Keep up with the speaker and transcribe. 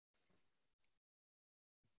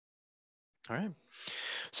All right.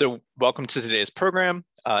 So welcome to today's program,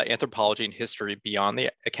 Anthropology and History Beyond the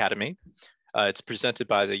Academy. It's presented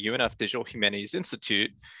by the UNF Digital Humanities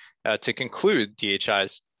Institute to conclude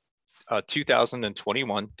DHI's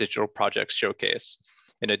 2021 Digital Projects Showcase.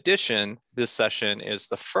 In addition, this session is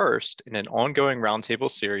the first in an ongoing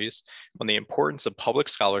roundtable series on the importance of public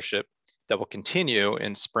scholarship that will continue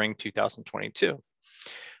in spring 2022.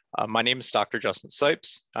 My name is Dr. Justin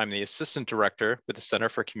Sipes. I'm the Assistant Director with the Center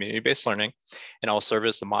for Community-Based Learning, and I'll serve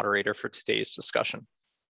as the moderator for today's discussion.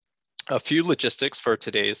 A few logistics for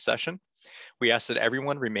today's session. We ask that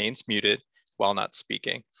everyone remains muted while not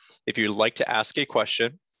speaking. If you'd like to ask a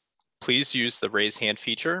question, please use the raise hand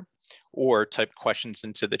feature or type questions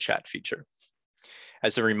into the chat feature.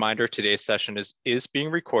 As a reminder, today's session is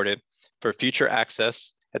being recorded for future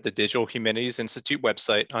access at the Digital Humanities Institute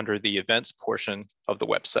website under the events portion of the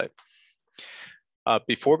website.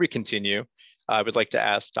 Before we continue, I would like to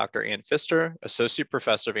ask Dr. Ann Pfister, Associate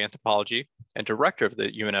Professor of Anthropology and Director of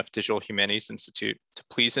the UNF Digital Humanities Institute, to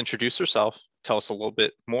please introduce herself, tell us a little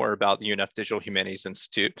bit more about the UNF Digital Humanities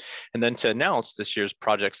Institute, and then to announce this year's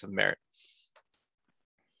Projects of Merit.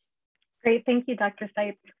 Great, thank you, Dr.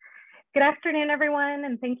 Sipes. Good afternoon, everyone,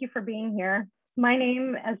 and thank you for being here. My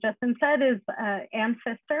name, as Justin said, is Ann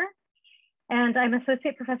Pfister, and I'm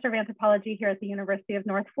Associate Professor of Anthropology here at the University of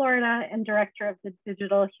North Florida and Director of the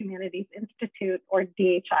Digital Humanities Institute, or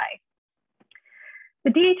DHI.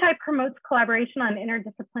 The DHI promotes collaboration on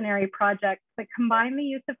interdisciplinary projects that combine the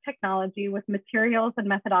use of technology with materials and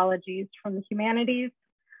methodologies from the humanities,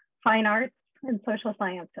 fine arts, and social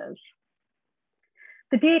sciences.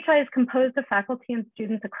 The DHI is composed of faculty and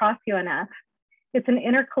students across UNF. It's an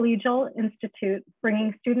intercollegial institute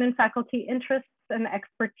bringing student and faculty interests and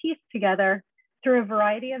expertise together through a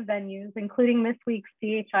variety of venues, including this week's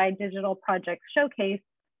DHI Digital Projects Showcase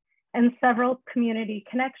and several community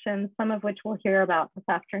connections, some of which we'll hear about this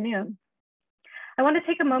afternoon. I want to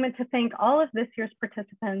take a moment to thank all of this year's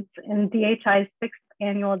participants in DHI's 6th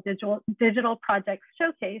annual Digital Projects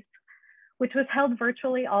Showcase, which was held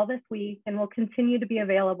virtually all this week and will continue to be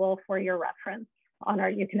available for your reference.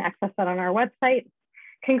 You can access that on our website.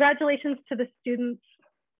 Congratulations to the students,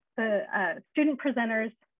 the student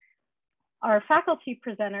presenters, our faculty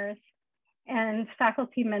presenters, and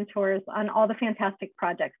faculty mentors on all the fantastic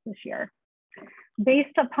projects this year.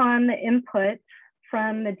 Based upon the input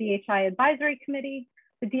from the DHI Advisory Committee,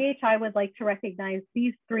 the DHI would like to recognize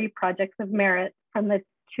these 3 projects of merit from the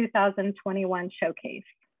 2021 showcase.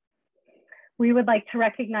 We would like to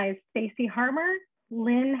recognize Stacy Harmer,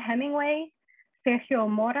 Lynn Hemingway, Sergio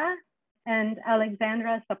Mora, and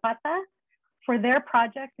Alexandra Zapata for their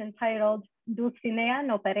project entitled Dulcinea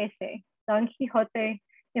no Perece, Don Quixote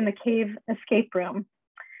in the Cave Escape Room.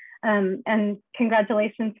 And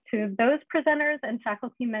congratulations to those presenters and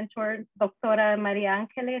faculty mentor, Doctora Maria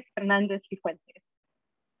Angeles Fernandez y Fuentes.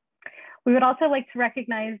 We would also like to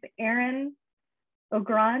recognize Erin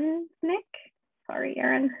Ogronnik, sorry,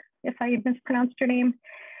 Erin, if I mispronounced your name,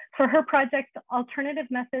 for her project, Alternative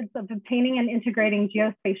Methods of Obtaining and Integrating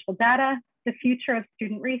Geospatial Data, the Future of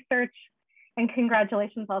Student Research, and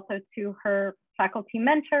congratulations also to her faculty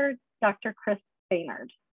mentor, Dr. Chris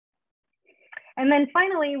Baynard. And then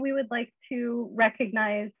finally, we would like to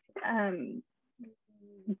recognize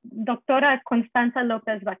Doctora Constanza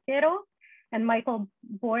Lopez Vaquero and Michael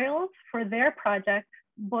Boyles for their project,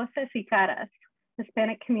 Voces y Caras,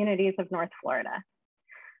 Hispanic Communities of North Florida.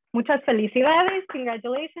 Muchas felicidades,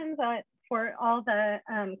 congratulations for all the,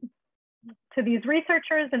 to these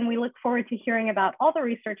researchers, and we look forward to hearing about all the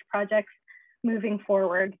research projects moving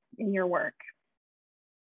forward in your work.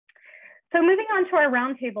 So moving on to our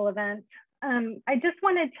roundtable event, I just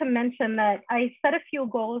wanted to mention that I set a few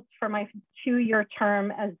goals for my 2-year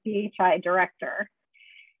term as DHI director.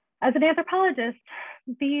 As an anthropologist,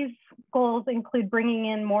 these goals include bringing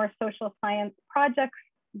in more social science projects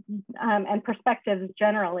and perspectives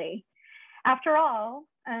generally. After all,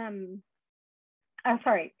 and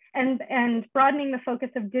broadening the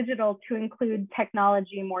focus of digital to include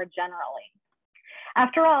technology more generally.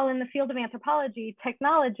 After all, in the field of anthropology,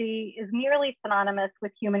 technology is nearly synonymous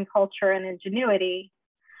with human culture and ingenuity,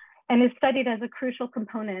 and is studied as a crucial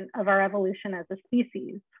component of our evolution as a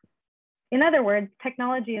species. In other words,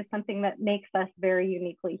 technology is something that makes us very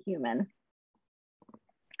uniquely human.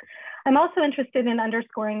 I'm also interested in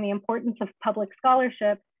underscoring the importance of public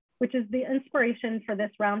scholarship, which is the inspiration for this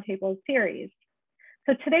roundtable series.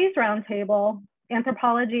 So today's roundtable,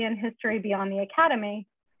 Anthropology and History Beyond the Academy,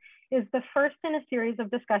 is the first in a series of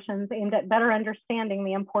discussions aimed at better understanding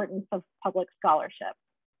the importance of public scholarship.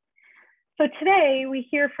 So today we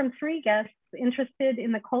hear from three guests interested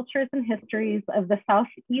in the cultures and histories of the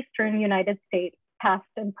Southeastern United States, past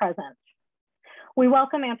and present. We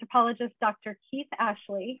welcome anthropologist Dr. Keith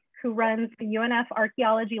Ashley, who runs the UNF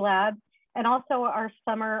Archaeology Lab and also our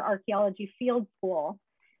summer archaeology field school,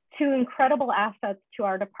 two incredible assets to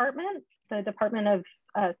our department, the Department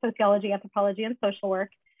of Sociology, Anthropology, and Social Work,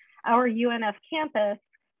 our UNF campus,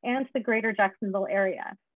 and the greater Jacksonville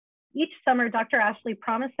area. Each summer, Dr. Ashley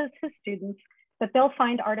promises his students that they'll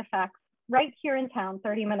find artifacts right here in town,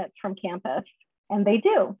 30 minutes from campus, and they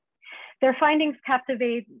do. Their findings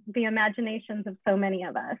captivate the imaginations of so many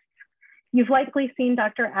of us. You've likely seen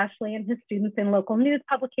Dr. Ashley and his students in local news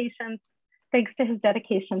publications, thanks to his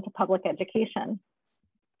dedication to public education.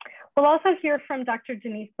 We'll also hear from Dr.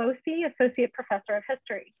 Denise Bossy, Associate Professor of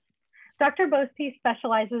History. Dr. Bossy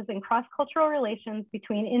specializes in cross-cultural relations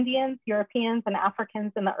between Indians, Europeans, and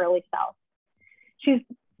Africans in the early South.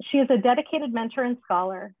 She is a dedicated mentor and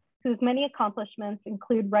scholar whose many accomplishments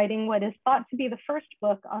include writing what is thought to be the first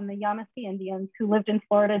book on the Yamasee Indians who lived in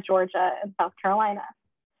Florida, Georgia, and South Carolina.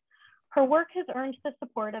 Her work has earned the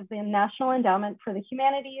support of the National Endowment for the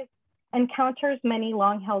Humanities and counters many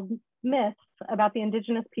long-held myths about the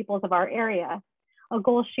indigenous peoples of our area, a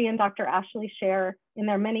goal she and Dr. Ashley share in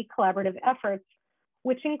their many collaborative efforts,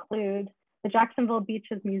 which include the Jacksonville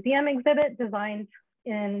Beaches Museum exhibit designed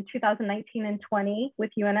in 2019 and 20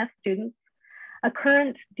 with UNF students, a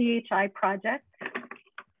current DHI project.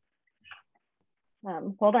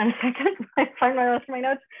 Hold on a second, I find my rest of my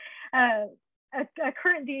notes. A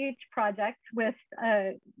current DH project with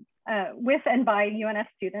and by UNF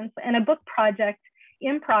students, and a book project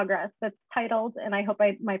in progress that's titled, and I hope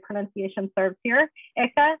my pronunciation serves here,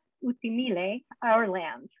 Eka Utimile, Our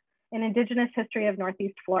Land, an Indigenous History of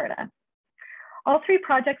Northeast Florida. All three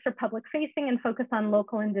projects are public facing and focus on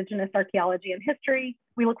local Indigenous archaeology and history.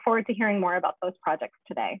 We look forward to hearing more about those projects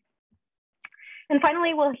today. And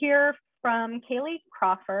finally, we'll hear from Kaley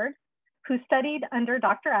Crawford, who studied under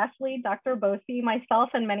Dr. Ashley, Dr. Bossy, myself,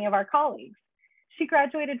 and many of our colleagues. She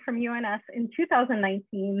graduated from UNF in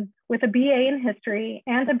 2019 with a BA in history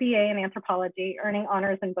and a BA in anthropology, earning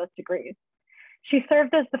honors in both degrees. She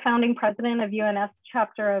served as the founding president of UNF's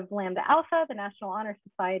chapter of Lambda Alpha, the National Honor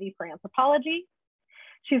Society for Anthropology.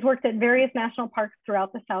 She's worked at various national parks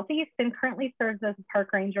throughout the Southeast and currently serves as a park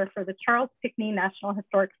ranger for the Charles Pinckney National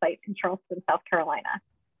Historic Site in Charleston, South Carolina.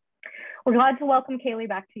 We're glad to welcome Kaley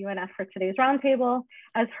back to UNF for today's roundtable,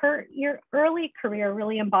 as her early career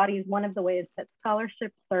really embodies one of the ways that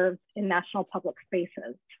scholarship serves in national public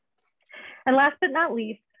spaces. And last but not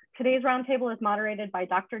least, today's roundtable is moderated by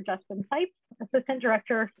Dr. Justin Sipes, Assistant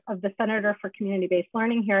Director of the Center for Community-Based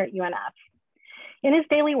Learning here at UNF. In his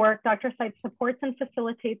daily work, Dr. Sipes supports and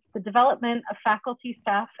facilitates the development of faculty,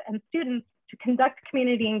 staff, and students to conduct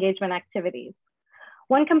community engagement activities.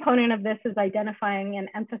 One component of this is identifying and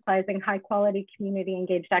emphasizing high-quality community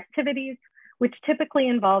engaged activities, which typically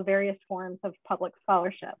involve various forms of public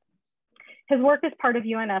scholarship. His work is part of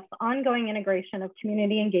UNF's ongoing integration of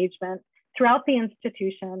community engagement throughout the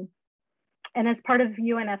institution, and as part of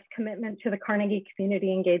UNF's commitment to the Carnegie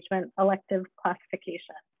Community Engagement elective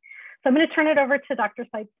classification. So I'm going to turn it over to Dr.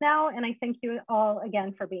 Sipes now, and I thank you all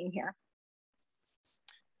again for being here.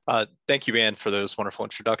 Thank you, Anne, for those wonderful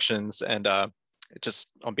introductions. And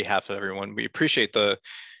just on behalf of everyone, we appreciate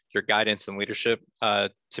your guidance and leadership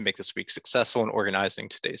to make this week successful in organizing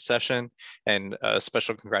today's session. And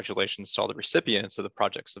special congratulations to all the recipients of the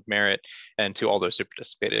Projects of Merit and to all those who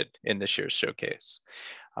participated in this year's showcase.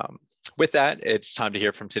 With that, it's time to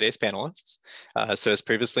hear from today's panelists. So as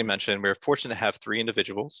previously mentioned, we're fortunate to have three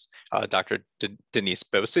individuals, Dr. Denise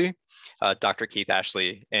Bossy, Dr. Keith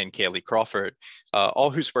Ashley, and Kaley Crawford, all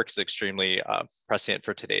whose work is extremely prescient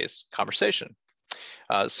for today's conversation.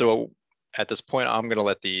 So at this point, I'm going to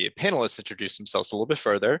let the panelists introduce themselves a little bit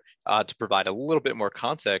further to provide a little bit more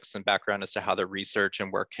context and background as to how their research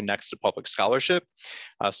and work connects to public scholarship.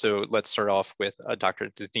 So let's start off with Dr.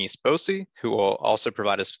 Denise Bossy, who will also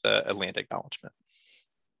provide us with a land acknowledgement.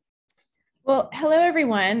 Well, hello,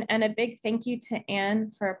 everyone, and a big thank you to Anne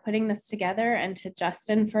for putting this together and to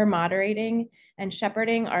Justin for moderating and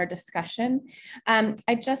shepherding our discussion.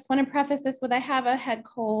 I just want to preface this with I have a head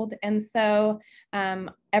cold, and so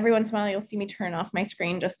every once in a while you'll see me turn off my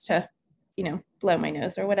screen just to, blow my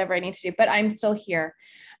nose or whatever I need to do, but I'm still here.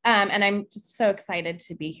 And I'm just so excited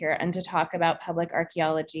to be here and to talk about public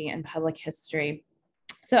archaeology and public history.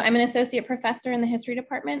 So I'm an associate professor in the history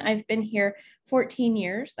department. I've been here 14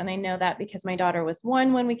 years, and I know that because my daughter was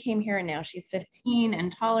 1 when we came here, and now she's 15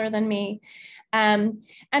 and taller than me. And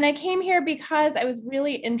I came here because I was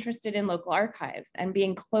really interested in local archives and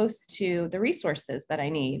being close to the resources that I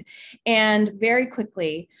need. And very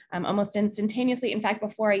quickly, almost instantaneously, in fact,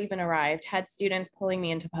 before I even arrived, had students pulling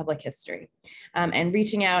me into public history and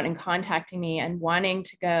reaching out and contacting me and wanting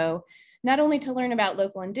to go not only to learn about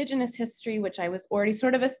local Indigenous history, which I was already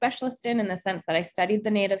sort of a specialist in the sense that I studied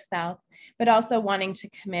the Native South, but also wanting to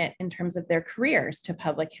commit in terms of their careers to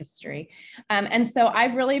public history. And so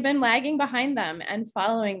I've really been lagging behind them and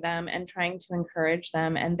following them and trying to encourage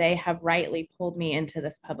them, and they have rightly pulled me into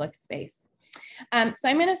this public space. So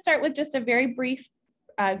I'm gonna start with just a very brief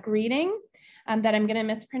greeting that I'm going to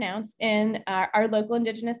mispronounce in our local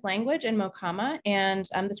Indigenous language in Mocama. And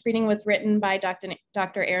this greeting was written by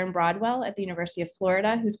Dr. Aaron Broadwell at the University of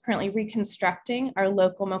Florida, who's currently reconstructing our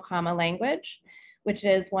local Mocama language, which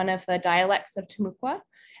is one of the dialects of Timucua.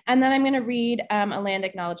 And then I'm going to read a land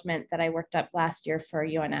acknowledgement that I worked up last year for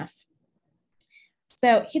UNF.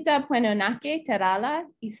 So, Hita Puenonake Terala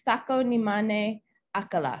Isako Nimane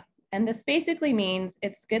Akala. And this basically means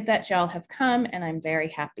it's good that y'all have come and I'm very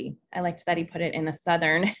happy. I liked that he put it in a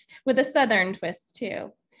Southern, with a Southern twist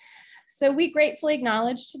too. So we gratefully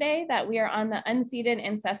acknowledge today that we are on the unceded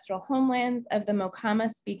ancestral homelands of the Mocama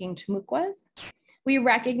speaking Timucuas. We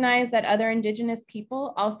recognize that other Indigenous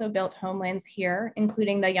people also built homelands here,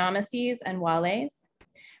 including the Yamasees and Wales.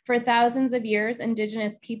 For thousands of years,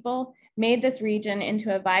 Indigenous people made this region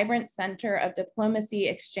into a vibrant center of diplomacy,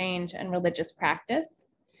 exchange, and religious practice.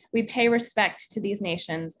 We pay respect to these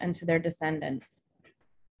nations and to their descendants.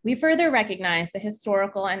 We further recognize the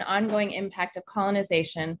historical and ongoing impact of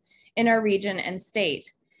colonization in our region and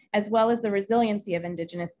state, as well as the resiliency of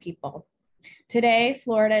Indigenous people. Today,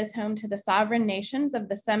 Florida is home to the sovereign nations of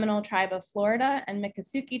the Seminole Tribe of Florida and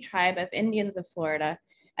Miccosukee Tribe of Indians of Florida,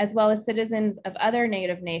 as well as citizens of other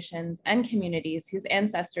Native nations and communities whose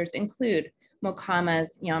ancestors include Mocamas,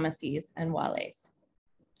 Yamasees, and Wales.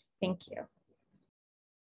 Thank you.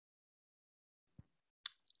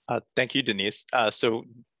 Thank you, Denise. So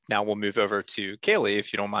now we'll move over to Kaley,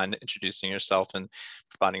 if you don't mind introducing yourself and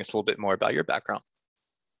providing us a little bit more about your background.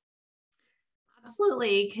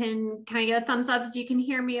 Absolutely. Can I get a thumbs up if you can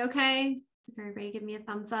hear me okay? Everybody give me a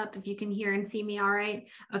thumbs up if you can hear and see me all right.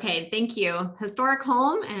 Okay, thank you. Historic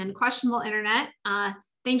home and questionable internet.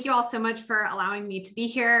 Thank you all so much for allowing me to be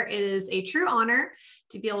here. It is a true honor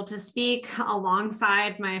to be able to speak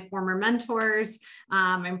alongside my former mentors,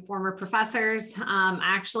 my former professors. I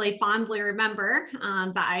actually fondly remember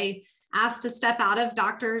that I asked to step out of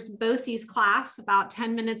Dr. Bossy's class about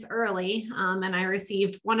 10 minutes early, and I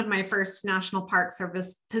received one of my first National Park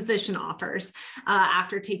Service position offers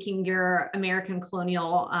after taking your American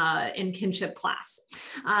Colonial and Kinship class.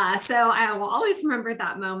 So I will always remember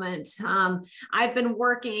that moment. I've been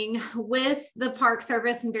working with the Park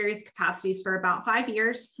Service in various capacities for about 5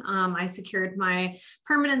 years. I secured my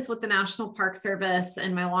permanence with the National Park Service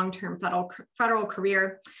and my long-term federal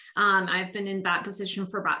career. I've been in that position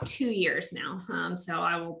for about 2 years now. So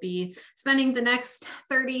I will be spending the next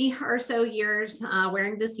 30 or so years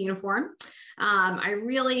wearing this uniform. I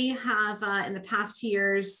really have in the past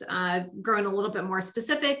years grown a little bit more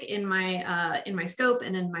specific in my scope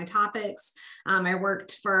and in my topics. I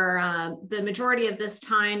worked for the majority of this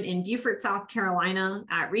time in Beaufort, South Carolina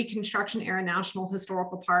at Reconstruction Era National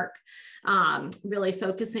Historical Park, really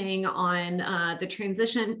focusing on the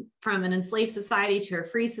transition from an enslaved society to a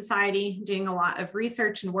free society, doing a lot of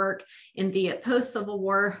research and work in the post-Civil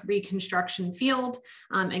War Reconstruction field,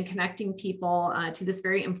 and connecting people to this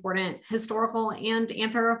very important historical and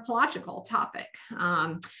anthropological topic.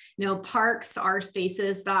 You know, parks are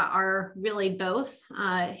spaces that are really both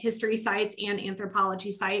history sites and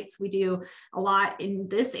anthropology sites. We do a lot in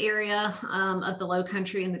this area of the Low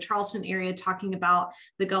Country in the Charleston area, talking about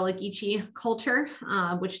the Gullah Geechee culture,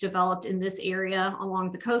 which developed in this area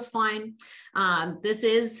along the coastline. This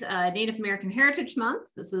is Native American Heritage Month.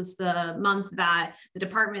 This is the month that the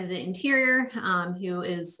Department of the Interior, who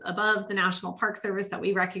is above the National Park Service, that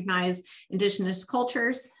we recognize Indigenous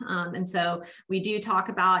cultures. And so we do talk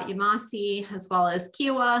about Yamasee as well as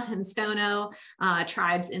Kiowa and Stono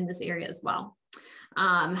tribes in this area as well.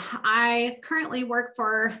 I currently work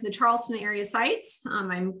for the Charleston area sites.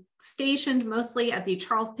 I'm stationed mostly at the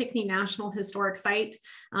Charles Pinckney National Historic Site.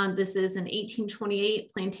 This is an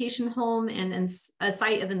 1828 plantation home and a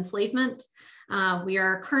site of enslavement. We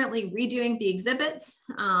are currently redoing the exhibits,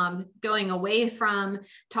 going away from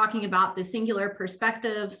talking about the singular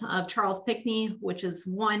perspective of Charles Pinckney, which is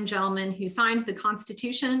one gentleman who signed the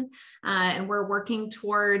Constitution, and we're working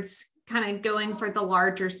towards kind of going for the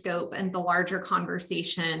larger scope and the larger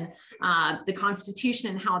conversation, the Constitution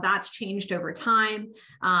and how that's changed over time,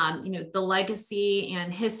 the legacy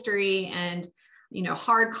and history and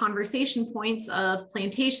hard conversation points of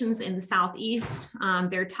plantations in the Southeast,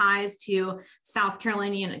 their ties to South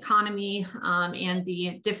Carolinian economy, and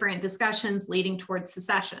the different discussions leading towards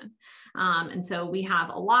secession. And so we have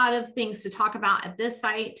a lot of things to talk about at this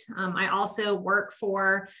site. I also work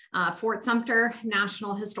for Fort Sumter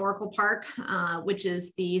National Historical Park, which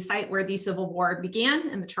is the site where the Civil War began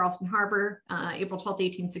in the Charleston Harbor, April 12,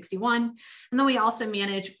 1861. And then we also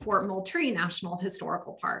manage Fort Moultrie National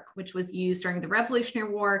Historical Park, which was used during the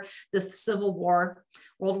Revolutionary War, the Civil War,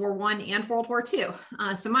 World War I, and World War II.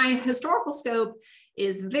 So my historical scope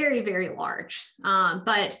is very, very large.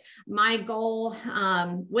 But my goal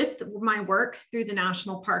with my work through the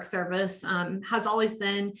National Park Service has always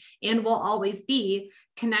been and will always be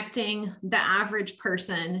connecting the average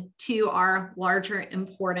person to our larger,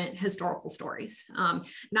 important historical stories.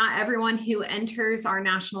 Not everyone who enters our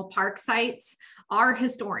national park sites are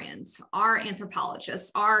historians, are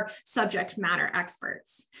anthropologists, are subject matter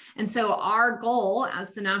experts. And so our goal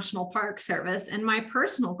as the National Park Service, and my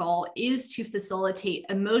personal goal, is to facilitate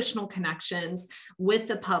emotional connections with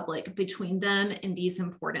the public between them and these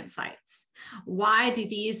important sites. Why do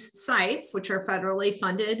these sites, which are federally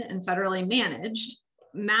funded and federally managed,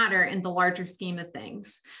 matter in the larger scheme of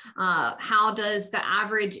things? How does the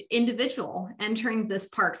average individual entering this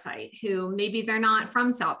park site, who maybe they're not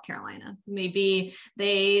from South Carolina, maybe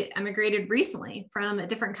they emigrated recently from a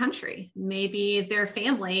different country, maybe their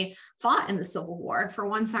family fought in the Civil War for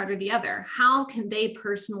one side or the other, how can they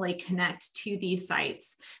personally connect to these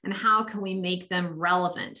sites, and how can we make them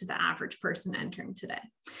relevant to the average person entering today?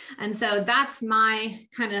 And so that's my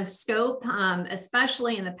kind of scope,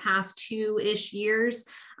 especially in the past 2-ish years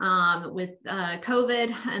with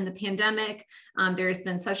COVID and the pandemic. There has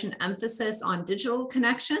been such an emphasis on digital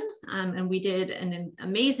connection, and we did an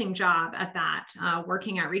amazing job at that,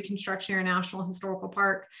 working at Reconstruction Area National Historical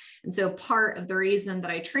Park. And so part of the reason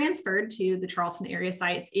that I transferred to the Charleston area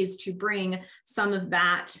sites is to bring some of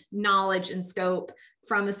that knowledge and scope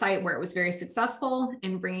from a site where it was very successful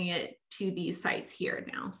and bringing it to these sites here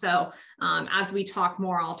now. So as we talk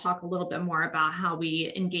more, I'll talk a little bit more about how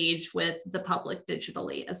we engage with the public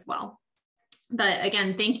digitally as well. But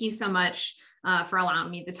again, thank you so much for allowing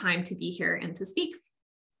me the time to be here and to speak.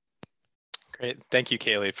 Great, thank you,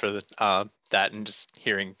 Kaley, for that, and just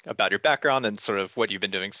hearing about your background and sort of what you've been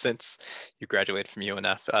doing since you graduated from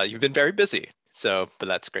UNF. You've been very busy. But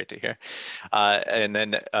that's great to hear. And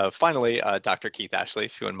then finally, Dr. Keith Ashley,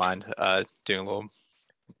 if you wouldn't mind doing a little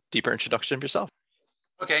deeper introduction of yourself.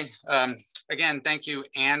 Okay. Again, thank you,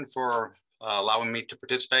 Anne, for allowing me to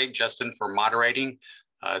participate, Justin for moderating.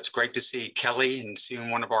 It's great to see Kelly and seeing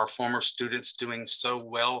one of our former students doing so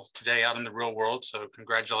well today out in the real world. So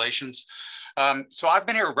congratulations. So I've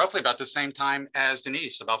been here roughly about the same time as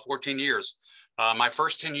Denise, about 14 years. My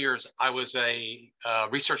first 10 years, I was a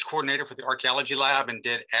research coordinator for the archaeology lab and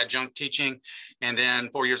did adjunct teaching. And then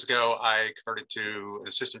 4 years ago, I converted to an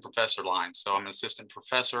assistant professor line. So I'm an assistant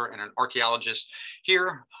professor and an archaeologist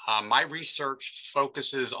here. My research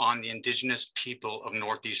focuses on the indigenous people of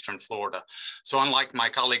Northeastern Florida. So unlike my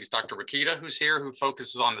colleagues, Dr. Rakita, who's here, who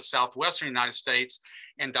focuses on the Southwestern United States,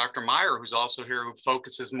 and Dr. Meyer, who's also here, who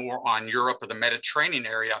focuses more on Europe or the Mediterranean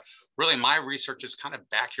area, really my research is kind of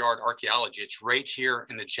backyard archaeology. It's right here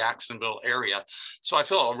in the Jacksonville area. So I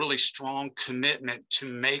feel a really strong commitment to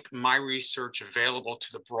make my research available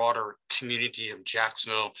to the broader community of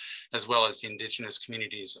Jacksonville, as well as the indigenous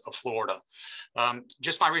communities of Florida.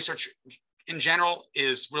 Just my research in general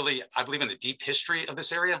is really, I believe, in a deep history of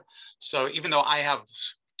this area. So even though I have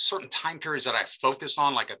certain time periods that I focus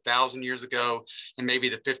on, like 1,000 years ago, and maybe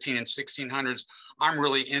the 15 and 1600s, I'm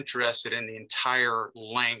really interested in the entire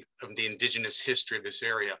length of the indigenous history of this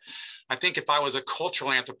area. I think if I was a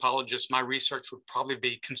cultural anthropologist, my research would probably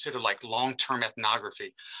be considered like long-term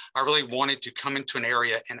ethnography. I really wanted to come into an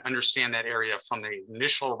area and understand that area from the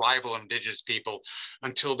initial arrival of indigenous people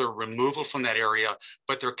until their removal from that area,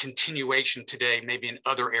 but their continuation today, maybe in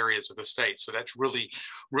other areas of the state. So that's really,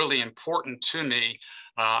 really important to me.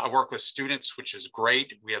 I work with students, which is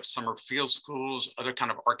great. We have summer field schools, other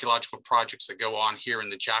kind of archaeological projects that go on here in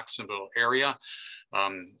the Jacksonville area.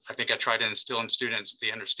 I think I try to instill in students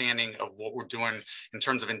the understanding of what we're doing in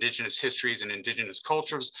terms of Indigenous histories and Indigenous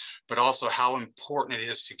cultures, but also how important it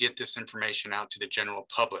is to get this information out to the general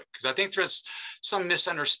public. Because I think there's some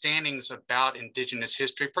misunderstandings about Indigenous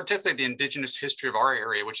history, particularly the Indigenous history of our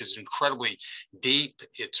area, which is incredibly deep,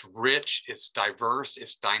 it's rich, it's diverse,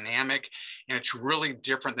 it's dynamic, and it's really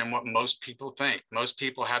different than what most people think. Most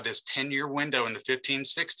people have this 10-year window in the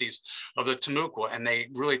 1560s of the Timucua, and they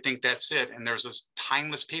really think that's it. And there's this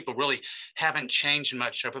timeless people really haven't changed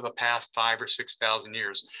much over the past 5,000 or 6,000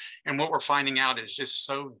 years. And what we're finding out is just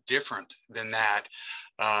so different than that.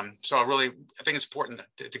 So I think it's important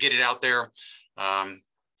to get it out there.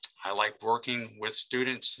 I like working with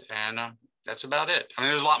students, and that's about it. I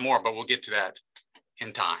mean, there's a lot more, but we'll get to that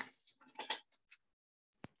in time.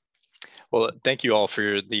 Well, thank you all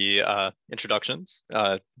for the introductions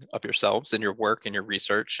of yourselves and your work and your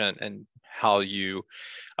research and how you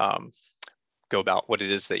go about what it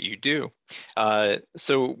is that you do.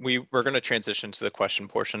 So we're going to transition to the question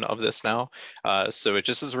portion of this now. So it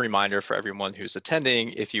just as a reminder for everyone who's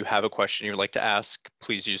attending, if you have a question you'd like to ask,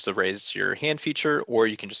 please use the raise your hand feature, or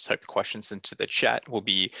you can just type the questions into the chat. We'll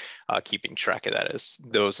be keeping track of that as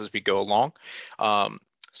we go along.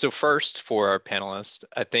 So first, for our panelists,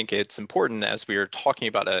 I think it's important as we are talking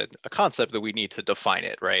about a concept that we need to define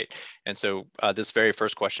it, right? And so this very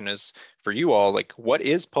first question is for you all, like, what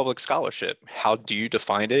is public scholarship? How do you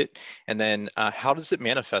define it? And then how does it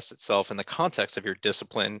manifest itself in the context of your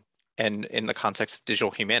discipline and in the context of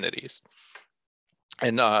digital humanities?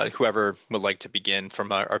 And whoever would like to begin from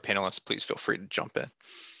our panelists, please feel free to jump in.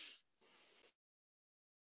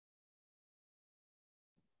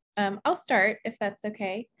 I'll start if that's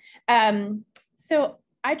okay. So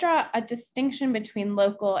I draw a distinction between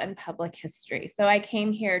local and public history. So I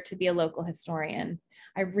came here to be a local historian.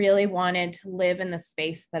 I really wanted to live in the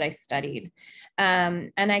space that I studied.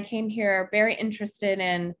 And I came here very interested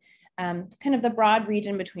in kind of the broad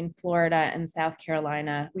region between Florida and South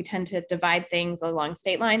Carolina. We tend to divide things along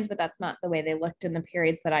state lines, but that's not the way they looked in the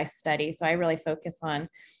periods that I study. So I really focus on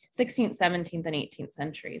 16th, 17th, and 18th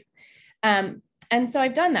centuries. And so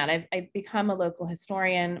I've done that. I've become a local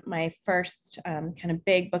historian. My first kind of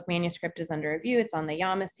big book manuscript is under review. It's on the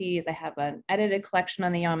Yamasees. I have an edited collection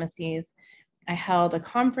on the Yamasees. I held a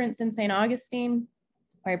conference in St. Augustine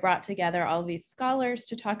where I brought together all of these scholars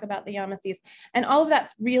to talk about the Yamasees. And all of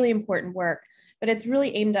that's really important work, but it's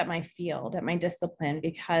really aimed at my field, at my discipline,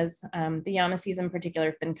 because the Yamasees in particular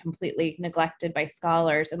have been completely neglected by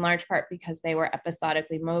scholars, in large part because they were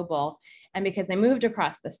episodically mobile. And because they moved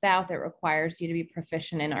across the South, it requires you to be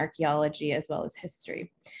proficient in archaeology as well as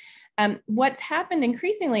history. What's happened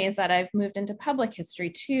increasingly is that I've moved into public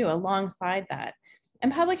history too, alongside that.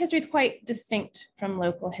 And public history is quite distinct from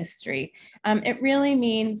local history. It really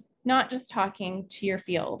means not just talking to your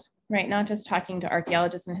field, right? Not just talking to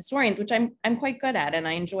archaeologists and historians, which I'm quite good at and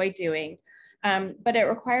I enjoy doing, but it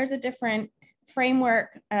requires a different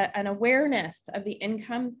framework, an awareness of the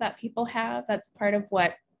incomes that people have. That's part of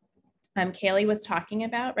what Kaley was talking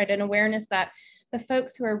about, right? An awareness that the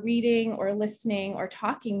folks who are reading or listening or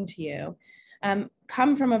talking to you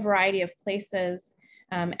come from a variety of places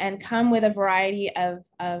and come with a variety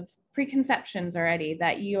of preconceptions already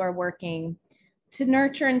that you are working to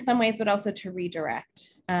nurture in some ways, but also to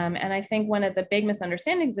redirect. And I think one of the big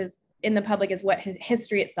misunderstandings is in the public is what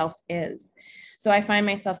history itself is. So I find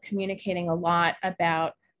myself communicating a lot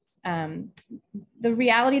about the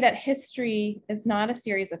reality that history is not a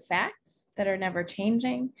series of facts that are never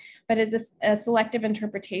changing, but is a selective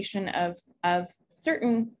interpretation of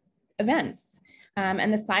certain events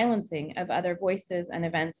and the silencing of other voices and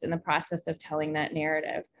events in the process of telling that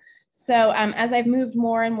narrative. So as I've moved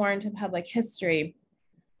more and more into public history,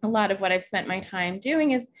 a lot of what I've spent my time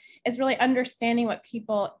doing is really understanding what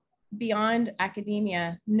people beyond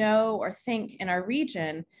academia know or think in our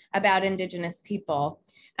region about Indigenous people.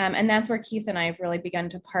 And that's where Keith and I have really begun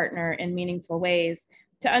to partner in meaningful ways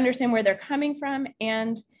to understand where they're coming from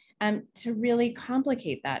and to really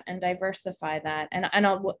complicate that and diversify that. And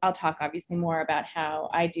I'll talk obviously more about how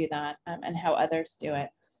I do that and how others do it.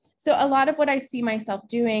 So a lot of what I see myself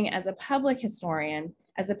doing as a public historian,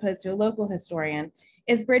 as opposed to a local historian,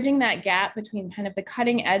 is bridging that gap between kind of the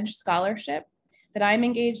cutting edge scholarship that I'm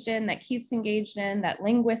engaged in, that Keith's engaged in, that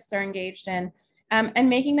linguists are engaged in, and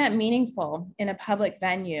making that meaningful in a public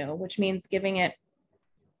venue, which means giving it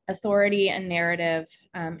authority and narrative,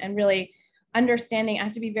 and really understanding. I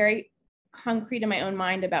have to be very concrete in my own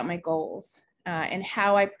mind about my goals. in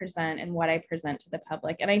how I present and what I present to the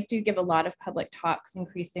public. And I do give a lot of public talks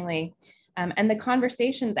increasingly. And the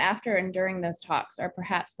conversations after and during those talks are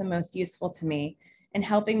perhaps the most useful to me in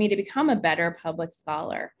helping me to become a better public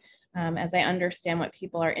scholar, as I understand what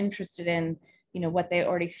people are interested in, what they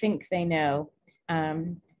already think they know,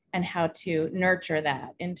 and how to nurture that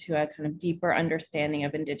into a kind of deeper understanding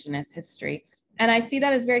of Indigenous history. And I see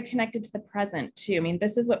that as very connected to the present too. I mean,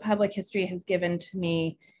 this is what public history has given to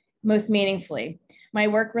me most meaningfully. My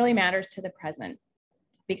work really matters to the present,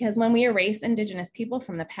 because when we erase Indigenous people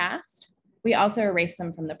from the past, we also erase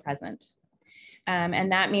them from the present.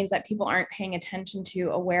 And that means that people aren't paying attention to,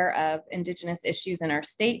 aware of Indigenous issues in our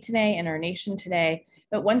state today, in our nation today.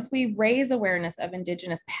 But once we raise awareness of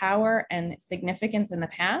Indigenous power and significance in the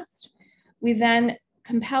past, we then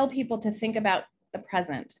compel people to think about the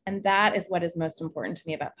present. And that is what is most important to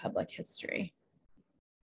me about public history.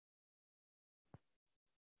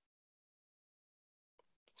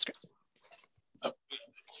 Oh,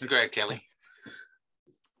 go ahead, Kaley.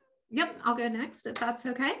 Yep, I'll go next if that's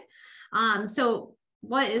okay. So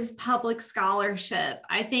what is public scholarship?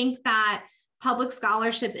 I think that public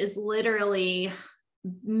scholarship is literally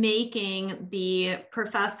making the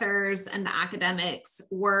professors and the academics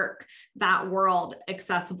work that world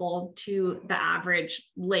accessible to the average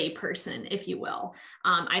lay person, if you will.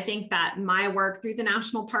 I think that my work through the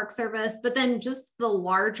National Park Service, but then just the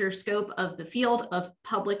larger scope of the field of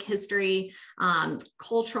public history,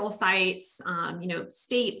 cultural sites,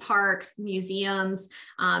 state parks, museums,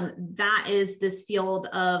 that is this field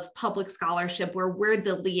of public scholarship where we're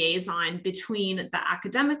the liaison between the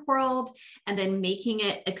academic world and then making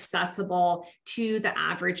it accessible to the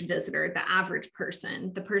average visitor, the average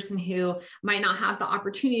person, the person who might not have the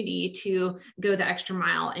opportunity to go the extra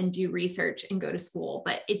mile and do research and go to school.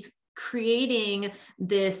 But it's creating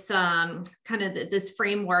this this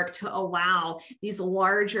framework to allow these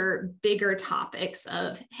larger, bigger topics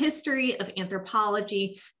of history, of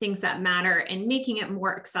anthropology, things that matter, and making it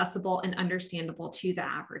more accessible and understandable to the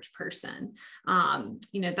average person.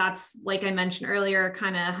 That's, like I mentioned earlier,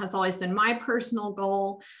 kind of has always been my personal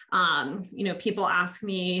goal. People ask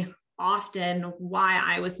me often why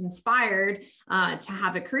I was inspired to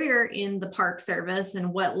have a career in the Park Service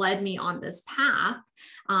and what led me on this path.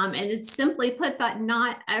 And it's simply put that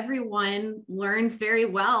not everyone learns very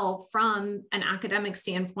well from an academic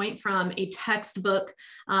standpoint, from a textbook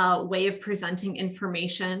way of presenting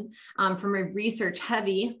information, from a research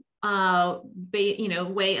heavy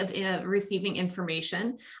way of receiving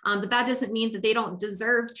information, but that doesn't mean that they don't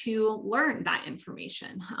deserve to learn that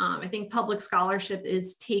information. I think public scholarship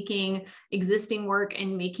is taking existing work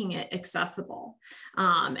and making it accessible,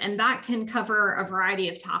 and that can cover a variety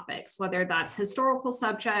of topics, whether that's historical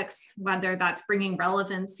subjects, whether that's bringing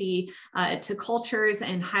relevancy to cultures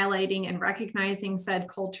and highlighting and recognizing said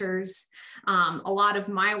cultures. A lot of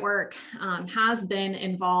my work has been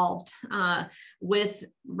involved with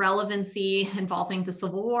relevancy involving the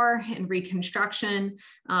Civil War and Reconstruction,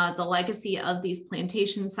 the legacy of these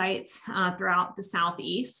plantation sites throughout the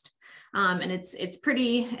Southeast. And it's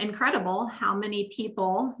pretty incredible how many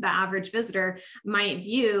people, the average visitor, might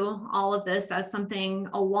view all of this as something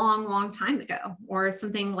a long, long time ago, or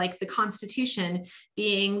something like the Constitution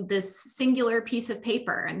being this singular piece of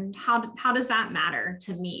paper. And how does that matter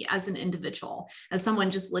to me as an individual, as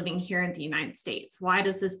someone just living here in the United States? Why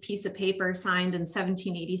does this piece of paper signed in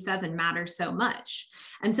 1787 matter so much?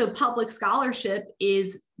 And so public scholarship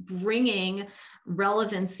is bringing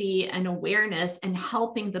relevancy and awareness and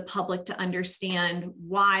helping the public to understand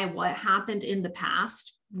why what happened in the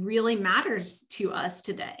past really matters to us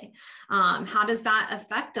today. How does that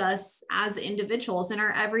affect us as individuals in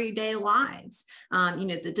our everyday lives?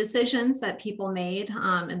 The decisions that people made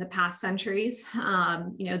in the past centuries,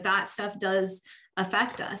 that stuff does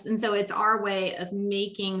affect us. And so it's our way of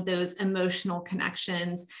making those emotional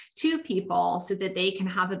connections to people so that they can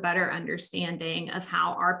have a better understanding of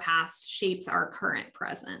how our past shapes our current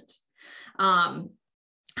present.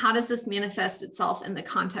 How does this manifest itself in the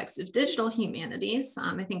context of digital humanities?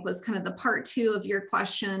 I think was kind of the part two of your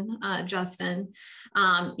question, Justin.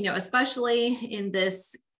 Especially in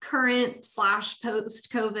this current /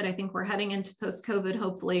 post-COVID, I think we're heading into post-COVID,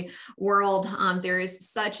 hopefully, world. There is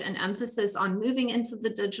such an emphasis on moving into the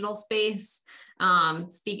digital space.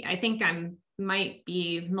 I think might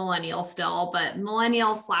be millennial still, but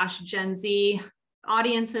millennial / Gen Z,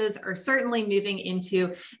 audiences are certainly moving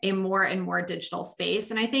into a more and more digital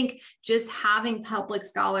space. And I think just having public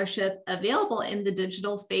scholarship available in the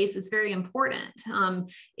digital space is very important.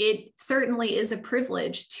 It certainly is a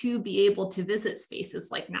privilege to be able to visit spaces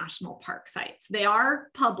like national park sites. They are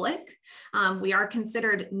public. We are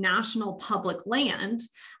considered national public land,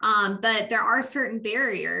 but there are certain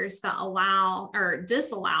barriers that allow or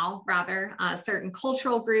disallow rather certain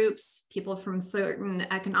cultural groups, people from certain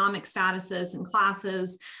economic statuses and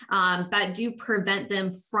classes that do prevent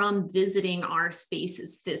them from visiting our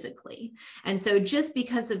spaces physically. And so just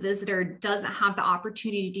because a visitor doesn't have the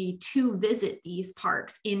opportunity to visit these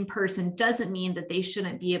parks in person doesn't mean that they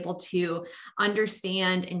shouldn't be able to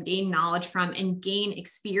understand and gain knowledge from and gain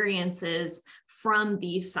experiences from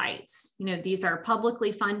these sites. You know, these are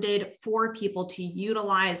publicly funded for people to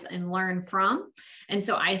utilize and learn from. And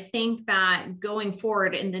so I think that going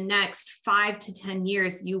forward in the next 5 to 10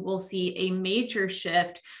 years, you will see a major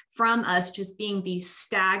shift from us just being these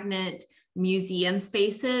stagnant museum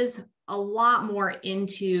spaces a lot more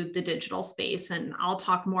into the digital space. And I'll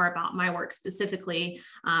talk more about my work specifically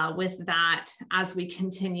with that as we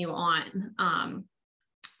continue on.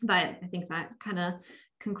 But I think that kind of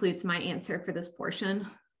concludes my answer for this portion.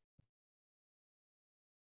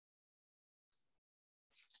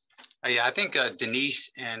 Yeah, I think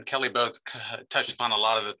Denise and Kaley both touched upon a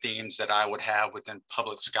lot of the themes that I would have within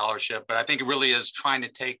public scholarship, but I think it really is trying to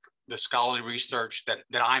take the scholarly research that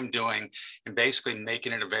I'm doing and basically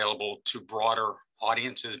making it available to broader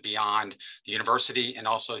audiences beyond the university and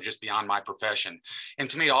also just beyond my profession. And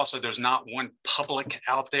to me also, there's not one public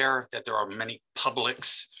out there, that there are many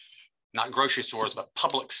publics, not grocery stores, but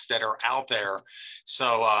publics that are out there.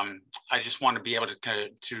 So I just want to be able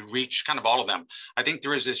to reach kind of all of them. I think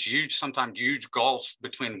there is this sometimes huge gulf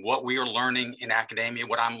between what we are learning in academia,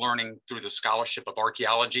 what I'm learning through the scholarship of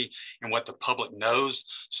archaeology, and what the public knows.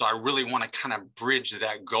 So I really want to kind of bridge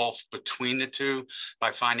that gulf between the two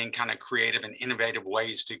by finding kind of creative and innovative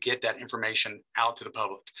ways to get that information out to the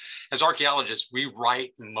public. As archaeologists, we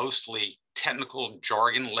write mostly technical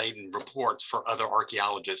jargon-laden reports for other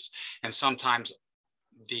archaeologists. And sometimes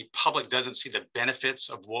the public doesn't see the benefits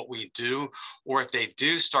of what we do, or if they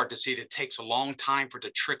do start to see it, it takes a long time for it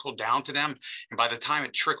to trickle down to them. And by the time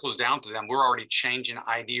it trickles down to them, we're already changing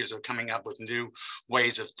ideas or coming up with new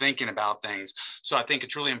ways of thinking about things. So I think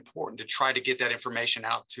it's really important to try to get that information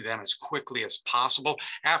out to them as quickly as possible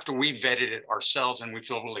after we vetted it ourselves and we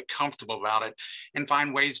feel really comfortable about it, and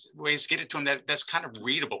find ways to get it to them that's kind of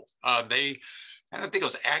readable. I think it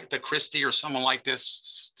was Agatha Christie or someone like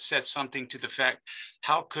this said something to the effect,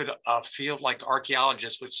 how could a field like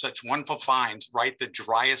archaeologists with such wonderful finds write the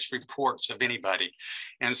driest reports of anybody?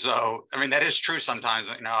 And so, I mean, that is true sometimes.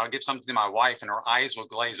 You know, I'll give something to my wife and her eyes will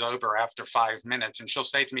glaze over after 5 minutes and she'll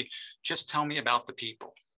say to me, just tell me about the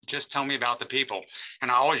people. Just tell me about the people. And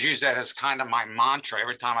I always use that as kind of my mantra.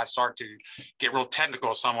 Every time I start to get real technical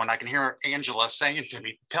with someone, I can hear Angela saying to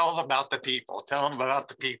me, tell them about the people, tell them about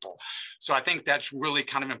the people. So I think that's really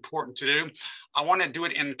kind of important to do. I want to do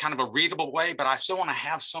it in kind of a readable way, but I still want to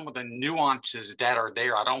have some of the nuances that are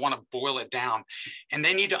there. I don't want to boil it down. And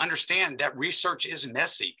they need to understand that research is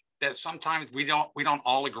messy, that sometimes we don't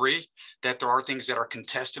all agree, that there are things that are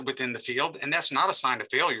contested within the field, and that's not a sign of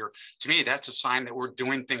failure. To me, that's a sign that we're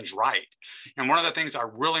doing things right. And one of the things I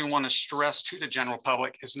really want to stress to the general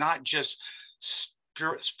public is not just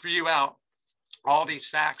spew out all these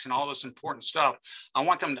facts and all this important stuff. I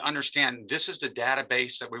want them to understand this is the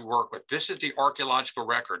database that we work with. This is the archaeological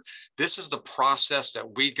record. This is the process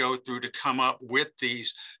that we go through to come up with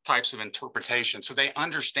these types of interpretations. So they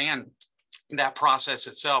understand that process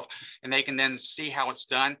itself, and they can then see how it's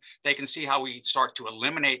done. They can see how we start to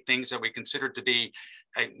eliminate things that we consider to be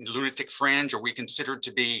a lunatic fringe, or we consider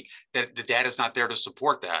to be that the data is not there to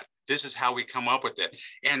support that. This is how we come up with it.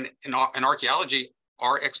 And in archaeology,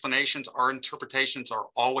 our explanations, our interpretations are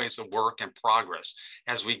always a work in progress.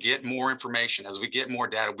 As we get more information, as we get more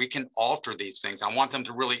data, we can alter these things. I want them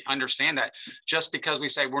to really understand that just because we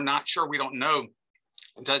say we're not sure, we don't know,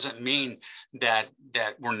 doesn't mean that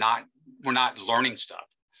we're not learning stuff.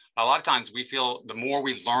 A lot of times we feel the more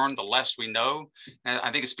we learn, the less we know. And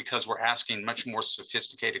I think it's because we're asking much more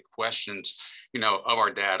sophisticated questions, of our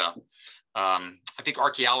data. I think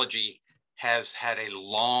archaeology has had a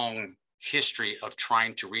long history of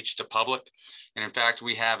trying to reach the public. And in fact,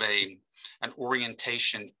 we have an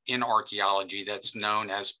orientation in archaeology that's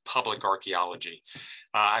known as public archaeology.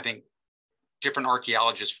 I think different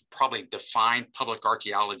archaeologists probably define public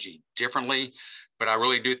archaeology differently, but I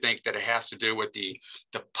really do think that it has to do with the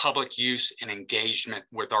public use and engagement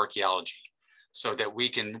with archaeology, so that we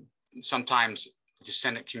can sometimes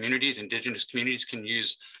descendant communities, indigenous communities can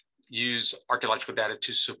use archaeological data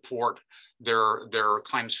to support their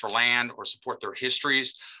claims for land or support their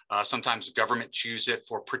histories. Sometimes governments use it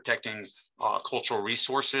for protecting cultural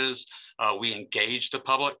resources. We engage the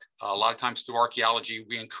public. A lot of times through archaeology,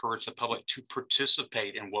 we encourage the public to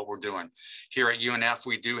participate in what we're doing. Here at UNF,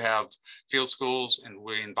 we do have field schools, and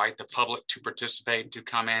we invite the public to participate, to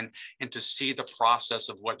come in and to see the process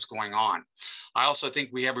of what's going on. I also think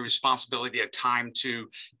we have a responsibility at time to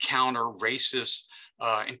counter racist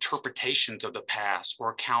interpretations of the past,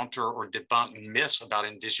 or counter or debunk myths about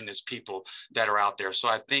indigenous people that are out there. So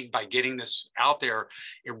I think by getting this out there,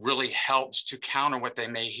 it really helps to counter what they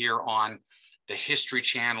may hear on the History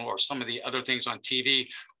Channel or some of the other things on TV,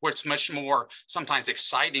 where it's much more sometimes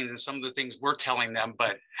exciting than some of the things we're telling them,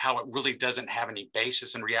 but how it really doesn't have any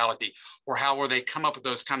basis in reality, or how where they come up with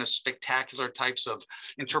those kind of spectacular types of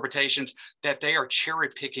interpretations that they are cherry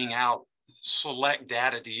picking out select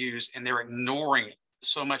data to use, and they're ignoring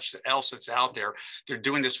so much else that's out there. They're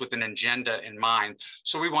doing this with an agenda in mind.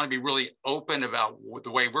 So we want to be really open about the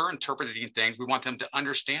way we're interpreting things. We want them to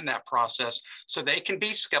understand that process so they can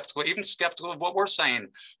be skeptical, even skeptical of what we're saying,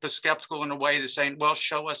 but skeptical in a way that's saying, well,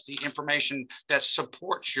 show us the information that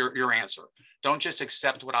supports your answer. Don't just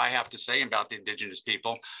accept what I have to say about the indigenous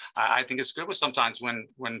people. I think it's good with sometimes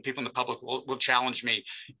when people in the public will challenge me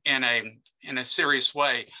in a serious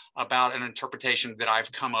way about an interpretation that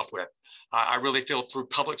I've come up with. I really feel through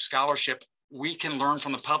public scholarship, we can learn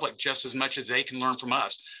from the public just as much as they can learn from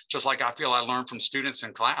us. Just like I feel I learn from students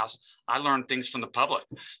in class, I learn things from the public.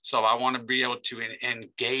 So I want to be able to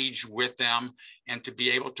engage with them and to be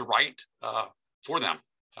able to write for them.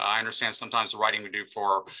 I understand sometimes the writing we do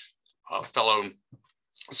for fellow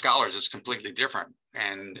scholars is completely different.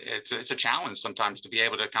 And it's a challenge sometimes to be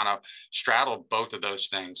able to kind of straddle both of those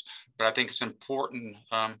things. But I think it's an important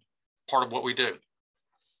part of what we do.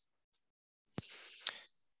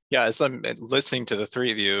 Yeah, as I'm listening to the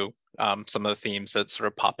three of you, some of the themes that sort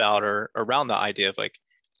of pop out are around the idea of like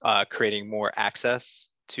creating more access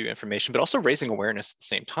to information, but also raising awareness at the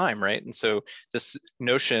same time, right? And so this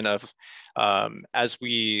notion of as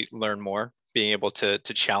we learn more, being able to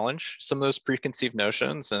challenge some of those preconceived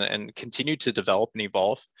notions and continue to develop and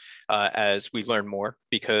evolve as we learn more,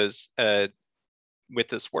 because with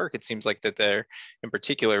this work, it seems like that there in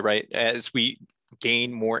particular, right, as we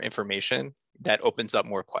gain more information, that opens up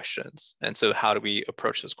more questions. And so how do we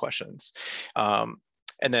approach those questions?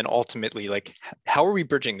 And then ultimately, like, how are we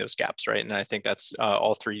bridging those gaps, right? And I think that's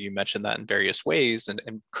all three of you mentioned that in various ways,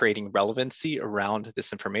 and creating relevancy around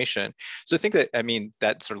this information. So I think that, I mean,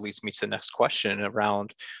 that sort of leads me to the next question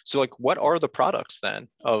around, so like, what are the products then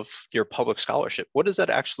of your public scholarship? What does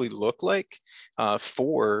that actually look like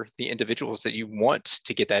for the individuals that you want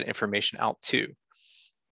to get that information out to?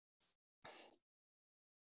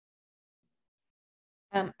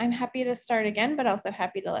 I'm happy to start again, but also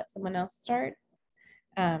happy to let someone else start.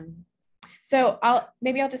 So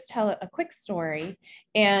maybe I'll just tell a quick story,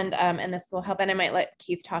 and this will help. And I might let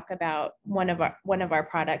Keith talk about one of our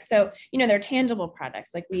products. So, you know, they're tangible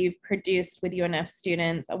products. Like, we've produced with UNF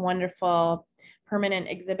students a wonderful permanent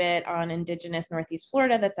exhibit on Indigenous Northeast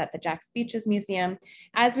Florida that's at the Jax Beaches Museum.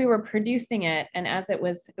 As we were producing it, and as it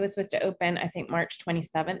was supposed to open, I think March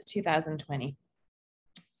 27th, 2020.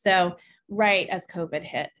 So right as COVID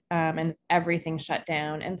hit and everything shut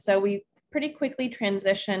down. And so we pretty quickly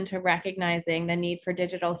transitioned to recognizing the need for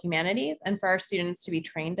digital humanities and for our students to be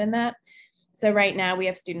trained in that. So right now we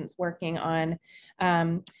have students working on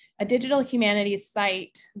a digital humanities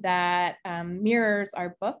site that mirrors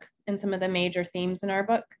our book and some of the major themes in our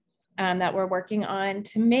book that we're working on,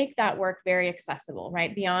 to make that work very accessible,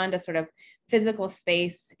 right? Beyond a sort of physical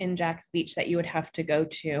space in Jax Beach that you would have to go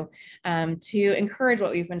to encourage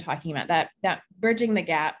what we've been talking about, that bridging the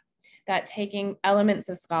gap, that taking elements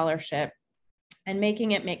of scholarship and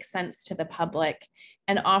making it make sense to the public,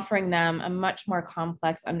 and offering them a much more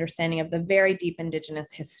complex understanding of the very deep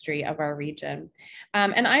Indigenous history of our region.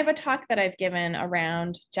 And I have a talk that I've given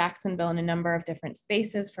around Jacksonville in a number of different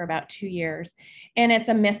spaces for about 2 years, and it's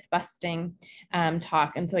a myth-busting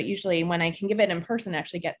talk. And so it usually, when I can give it in person,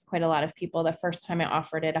 actually gets quite a lot of people. The first time I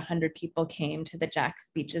offered it, 100 people came to the Jax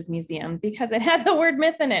Beaches Museum because it had the word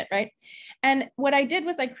myth in it, right? And what I did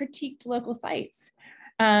was I critiqued local sites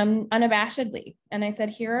unabashedly. And I said,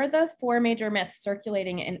 here are the 4 major myths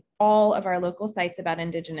circulating in all of our local sites about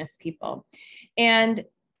Indigenous people. And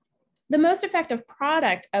the most effective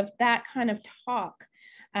product of that kind of talk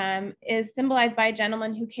is symbolized by a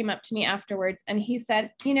gentleman who came up to me afterwards. And he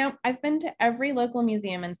said, you know, I've been to every local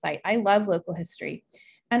museum and site. I love local history.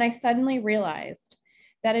 And I suddenly realized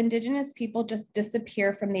that Indigenous people just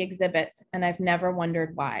disappear from the exhibits, and I've never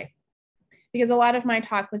wondered why. Because a lot of my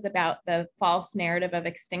talk was about the false narrative of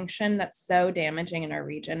extinction that's so damaging in our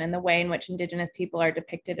region, and the way in which Indigenous people are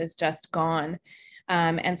depicted as just gone,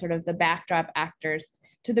 and sort of the backdrop actors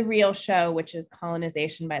to the real show, which is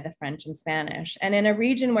colonization by the French and Spanish. And in a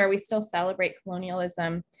region where we still celebrate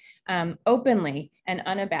colonialism openly and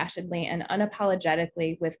unabashedly and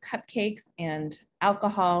unapologetically with cupcakes and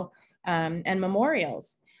alcohol and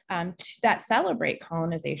memorials that celebrate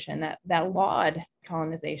colonization, that laud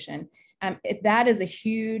colonization, that is a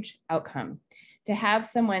huge outcome. To have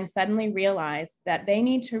someone suddenly realize that they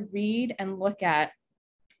need to read and look at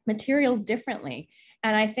materials differently.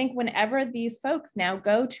 And I think whenever these folks now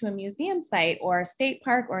go to a museum site or a state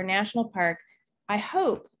park or a national park, I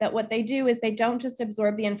hope that what they do is they don't just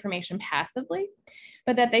absorb the information passively,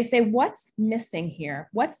 but that they say, what's missing here?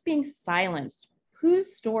 What's being silenced?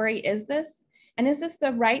 Whose story is this? And is this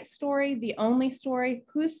the right story, the only story?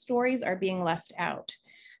 Whose stories are being left out?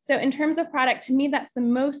 So in terms of product, to me, that's the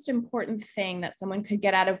most important thing that someone could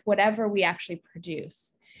get out of whatever we actually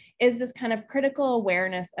produce, is this kind of critical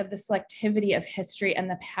awareness of the selectivity of history and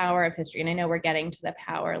the power of history. And I know we're getting to the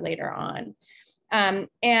power later on.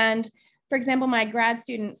 And for example, my grad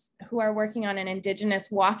students who are working on an Indigenous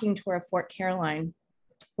walking tour of Fort Caroline,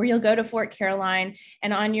 where you'll go to Fort Caroline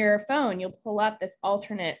and on your phone, you'll pull up this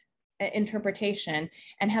alternate interpretation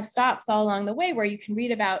and have stops all along the way where you can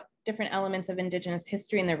read about different elements of Indigenous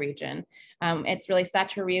history in the region. It's really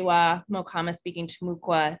Saturiwa, Mokama speaking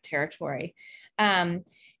Tumukwa territory.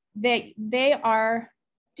 They are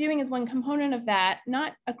doing as one component of that,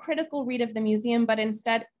 not a critical read of the museum, but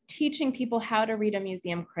instead teaching people how to read a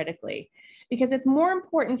museum critically, because it's more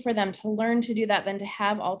important for them to learn to do that than to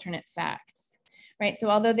have alternate facts, right? So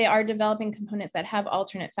although they are developing components that have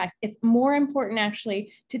alternate facts, it's more important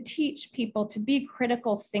actually to teach people to be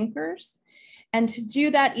critical thinkers and to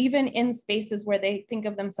do that even in spaces where they think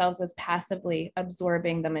of themselves as passively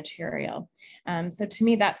absorbing the material. So to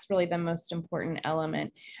me, that's really the most important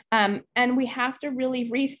element. And we have to really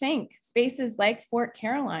rethink spaces like Fort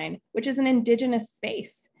Caroline, which is an Indigenous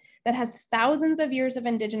space that has thousands of years of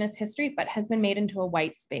Indigenous history, but has been made into a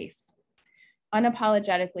white space,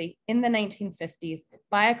 unapologetically in the 1950s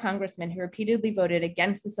by a congressman who repeatedly voted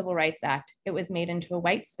against the Civil Rights Act. It was made into a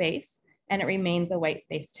white space, and it remains a white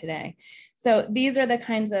space today. So these are the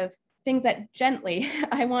kinds of things that gently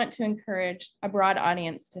I want to encourage a broad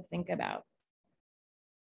audience to think about.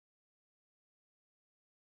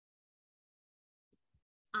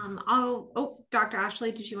 Dr.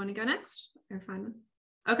 Ashley, did you want to go next? Or fine.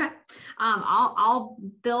 Okay, I'll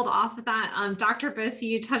build off of that. Dr. Bossy,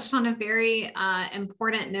 you touched on a very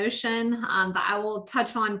important notion that I will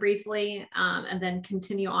touch on briefly and then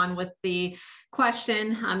continue on with the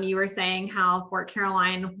question. You were saying how Fort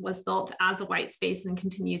Caroline was built as a white space and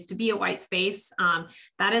continues to be a white space.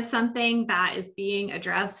 That is something that is being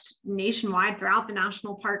addressed nationwide throughout the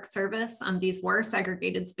National Park Service. These were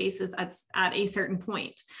segregated spaces at a certain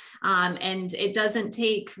point. And it doesn't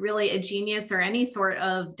take really a genius or any sort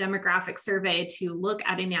of demographic survey to look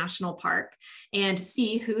at a national park and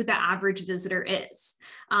see who the average visitor is.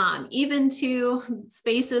 Even to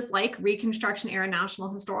spaces like Reconstruction Era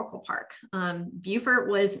National Historical Park. Beaufort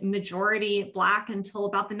was majority Black until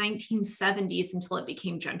about the 1970s, until it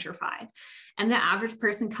became gentrified. And the average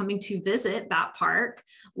person coming to visit that park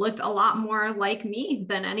looked a lot more like me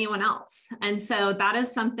than anyone else. And so that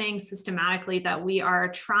is something systematically that we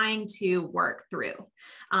are trying to work through.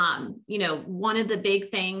 One of the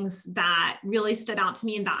big things that really stood out to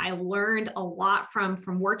me and that I learned a lot from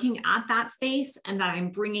working at that space and that I'm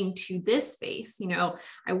bringing to this space,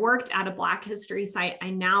 I worked at a Black history site.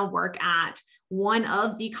 I now work at one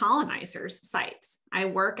of the colonizers' sites. I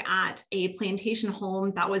work at a plantation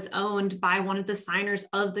home that was owned by one of the signers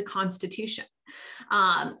of the Constitution.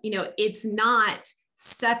 It's not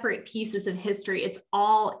separate pieces of history, it's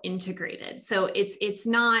all integrated. So it's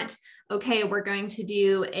not, okay, we're going to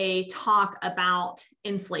do a talk about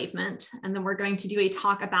enslavement, and then we're going to do a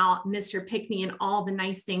talk about Mr. Pinckney and all the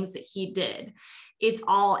nice things that he did. It's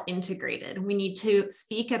all integrated. We need to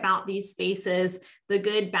speak about these spaces, the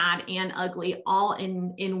good, bad, and ugly, all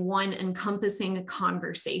in one encompassing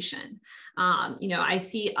conversation. I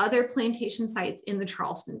see other plantation sites in the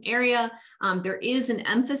Charleston area. There is an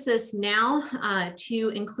emphasis now to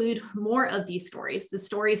include more of these stories, the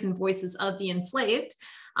stories and voices of the enslaved.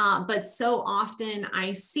 But so often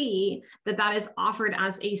I see that is offered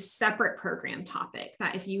as a separate program topic,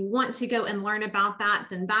 that if you want to go and learn about that,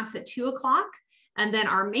 then that's at 2 o'clock. And then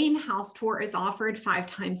our main house tour is offered 5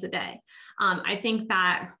 times a day. I think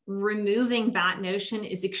that removing that notion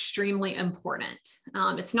is extremely important.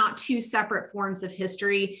 It's not 2 separate forms of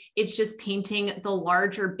history. It's just painting the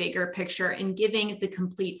larger, bigger picture and giving the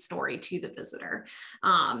complete story to the visitor.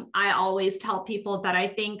 I always tell people that I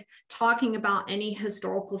think talking about any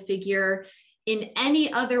historical figure in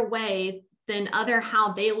any other way than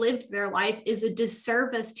how they lived their life is a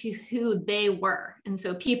disservice to who they were. And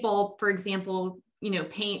so people, for example,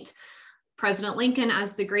 paint President Lincoln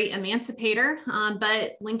as the great emancipator,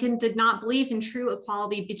 but Lincoln did not believe in true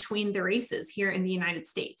equality between the races here in the United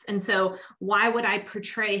States. And so why would I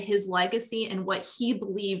portray his legacy and what he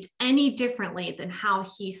believed any differently than how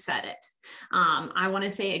he said it? I want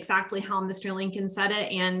to say exactly how Mr. Lincoln said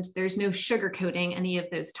it, and there's no sugarcoating any of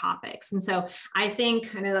those topics. And so I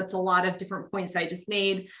know that's a lot of different points I just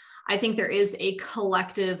made. I think there is a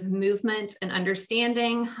collective movement and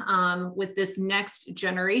understanding with this next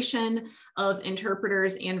generation of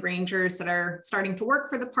interpreters and rangers that are starting to work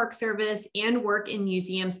for the Park Service and work in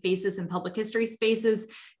museum spaces and public history spaces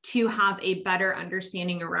to have a better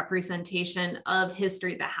understanding or representation of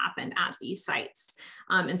history that happened at these sites.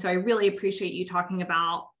 And so I really appreciate you talking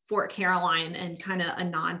about Fort Caroline and kind of a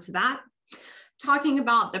nod to that. Talking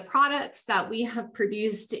about the products that we have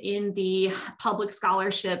produced in the public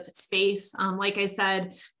scholarship space. Like I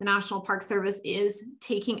said, the National Park Service is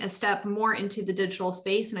taking a step more into the digital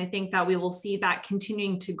space, and I think that we will see that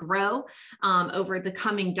continuing to grow over the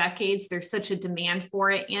coming decades. There's such a demand for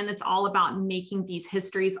it, and it's all about making these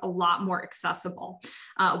histories a lot more accessible,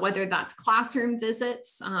 whether that's classroom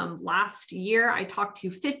visits. Last year, I talked to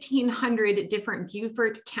 1,500 different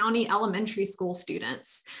Beaufort County elementary school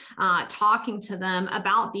students, talking to them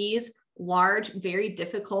about these large, very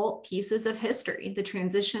difficult pieces of history, the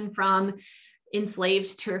transition from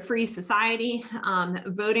enslaved to a free society,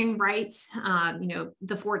 voting rights. The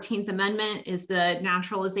 14th Amendment is the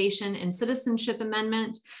Naturalization and Citizenship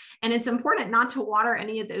Amendment. And it's important not to water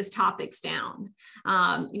any of those topics down.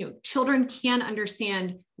 Children can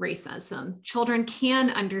understand racism. Children can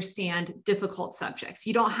understand difficult subjects.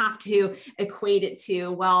 You don't have to equate it to,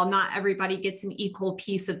 well, not everybody gets an equal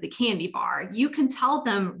piece of the candy bar. You can tell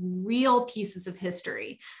them real pieces of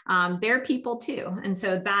history. They're people too. And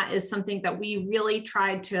so that is something that we really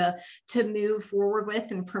tried to move forward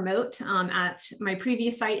with and promote at my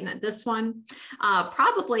previous site and at this one.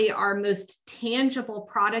 Probably our most tangible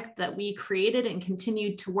product that we created and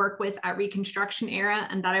continued to work with at Reconstruction Era,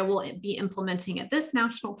 and that I will be implementing at this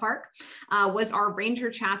national park, was our Ranger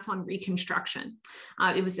Chats on Reconstruction.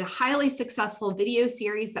 It was a highly successful video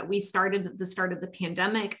series that we started at the start of the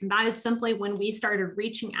pandemic. And that is simply when we started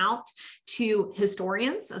reaching out to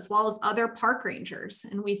historians as well as other park rangers.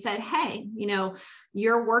 And we said, hey,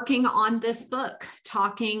 you're working on this book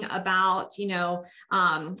talking about,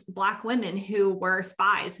 Black women who were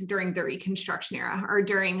spies during the Reconstruction era or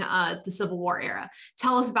during the Civil War era.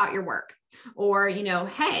 Tell us about your work. Or,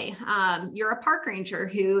 hey, you're a park ranger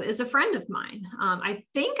who is a friend of mine. I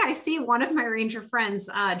think I see one of my ranger friends,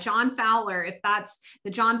 John Fowler, if that's the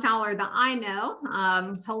John Fowler that I know.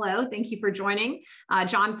 Hello, thank you for joining.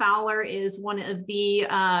 John Fowler is one of the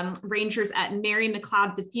rangers at Mary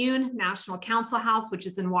McLeod Bethune National Council House, which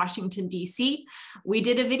is in Washington, D.C. We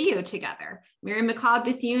did a video together. Mary McLeod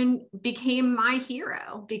Bethune became my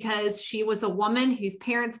hero because she was a woman whose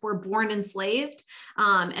parents were born enslaved,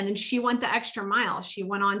 and then she went the extra mile. She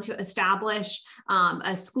went on to establish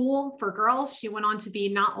a school for girls. She went on to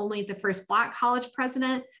be not only the first Black college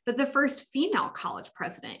president, but the first female college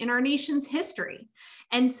president in our nation's history.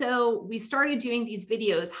 And so we started doing these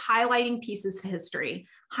videos highlighting pieces of history,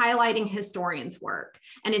 highlighting historians' work,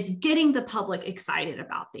 and it's getting the public excited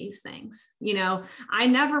about these things. I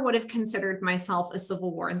never would have considered myself a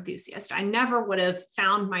Civil War enthusiast. I never would have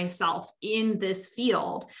found myself in this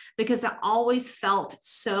field because it always felt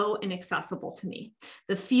so inaccessible to me.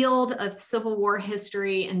 The field of Civil War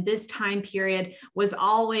history in this time period was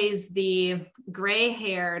always the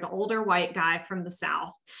gray-haired older white guy from the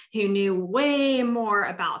South who knew way more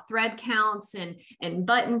about thread counts and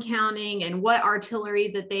button counting and what artillery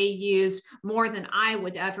that they used more than I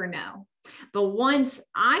would ever know. But once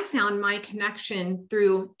I found my connection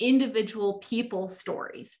through individual people's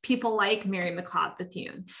stories, people like Mary McLeod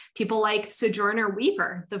Bethune, people like Sojourner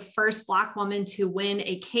Weaver, the first Black woman to win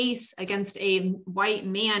a case against a white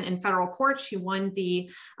man in federal court. She won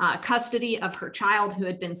the custody of her child who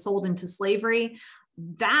had been sold into slavery.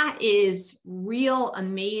 That is real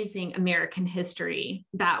amazing American history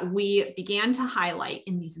that we began to highlight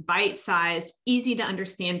in these bite-sized, easy to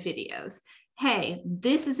understand videos. Hey,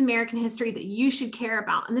 this is American history that you should care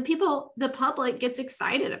about. And the public gets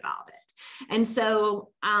excited about it. And so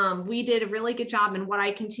we did a really good job, and what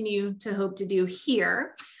I continue to hope to do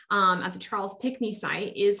here at the Charles Pinckney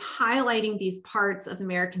site is highlighting these parts of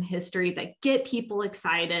American history that get people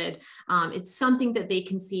excited. It's something that they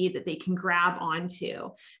can see, that they can grab onto.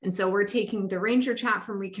 And so we're taking the Ranger Chat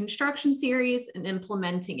from Reconstruction series and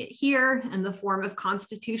implementing it here in the form of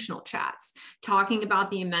constitutional chats, talking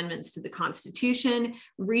about the amendments to the Constitution,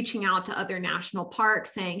 reaching out to other national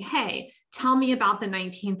parks saying, hey, tell me about the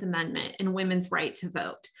 19th Amendment and women's right to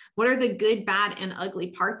vote. What are the good, bad, and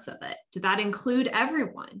ugly parts of it? Did that include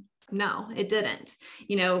everyone? No, it didn't.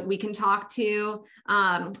 You know, we can talk to,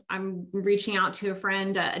 I'm reaching out to a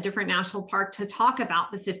friend, a different national park, to talk about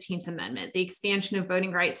the 15th Amendment, the expansion of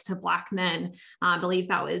voting rights to Black men. I believe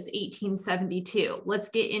that was 1872. Let's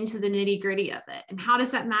get into the nitty gritty of it. And how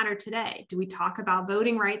does that matter today? Do we talk about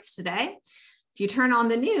voting rights today? If you turn on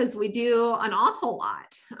the news, we do an awful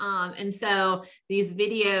lot. And so these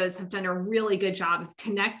videos have done a really good job of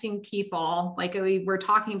connecting people, like we were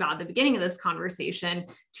talking about at the beginning of this conversation,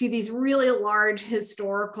 to these really large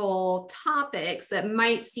historical topics that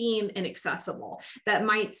might seem inaccessible, that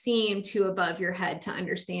might seem too above your head to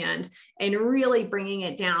understand, and really bringing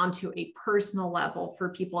it down to a personal level for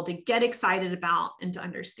people to get excited about and to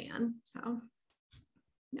understand. So.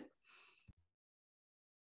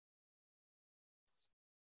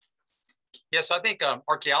 Yes, I think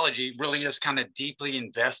archaeology really is kind of deeply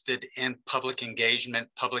invested in public engagement,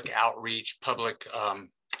 public outreach, public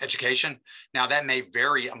education. Now that may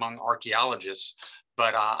vary among archaeologists,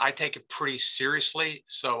 but I take it pretty seriously.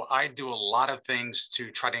 So I do a lot of things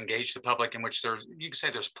to try to engage the public, in which there's, you can say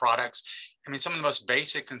there's products. I mean, some of the most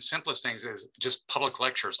basic and simplest things is just public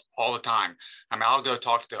lectures all the time. I mean, I'll go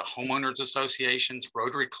talk to homeowners associations,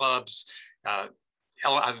 Rotary clubs,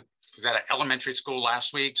 I was at an elementary school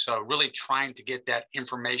last week, so really trying to get that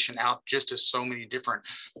information out just to so many different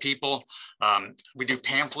people. We do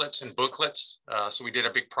pamphlets and booklets. So we did a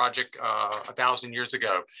big project 1,000 years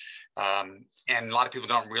ago. And a lot of people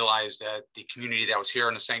don't realize that the community that was here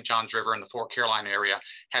in the St. Johns River and the Fort Caroline area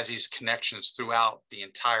has these connections throughout the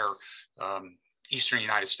entire Eastern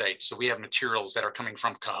United States. So we have materials that are coming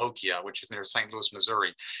from Cahokia, which is near St. Louis,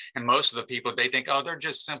 Missouri. And most of the people, they think, oh, they're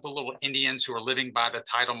just simple little Indians who are living by the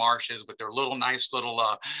tidal marshes with their little nice little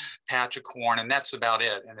patch of corn, and that's about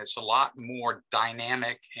it. And it's a lot more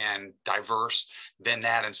dynamic and diverse than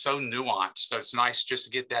that, and so nuanced. So it's nice just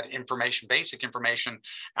to get that information, basic information,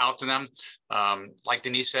 out to them. Like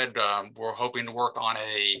Denise said, we're hoping to work on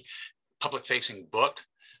a public-facing book.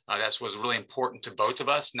 That was really important to both of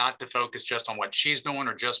us, not to focus just on what she's doing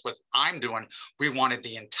or just what I'm doing. We wanted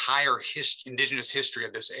the entire indigenous history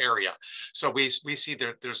of this area. So we see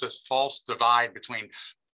that there's this false divide between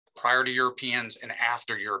prior to Europeans and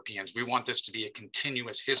after Europeans. We want this to be a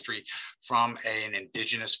continuous history from an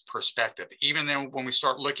indigenous perspective. Even then, when we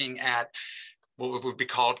start looking at what would be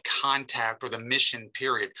called contact or the mission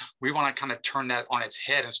period, we want to kind of turn that on its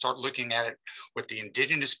head and start looking at it with the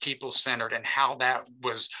indigenous people centered and how that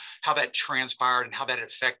transpired and how that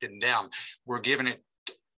affected them. We're given it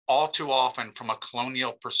all too often from a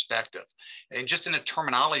colonial perspective, and just in the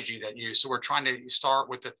terminology that you use. So we're trying to start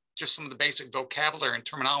with just some of the basic vocabulary and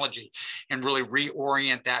terminology and really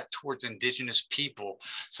reorient that towards indigenous people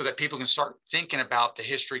so that people can start thinking about the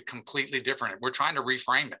history completely different. We're trying to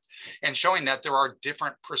reframe it and showing that there are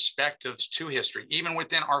different perspectives to history. Even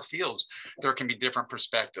within our fields, there can be different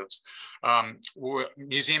perspectives.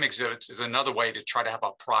 Museum exhibits is another way to try to have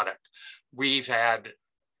a product. We've had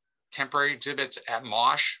temporary exhibits at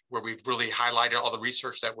MOSH, where we've really highlighted all the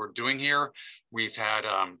research that we're doing here. We've had,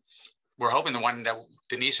 we're hoping the one that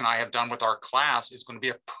Denise and I have done with our class is going to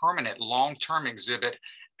be a permanent long-term exhibit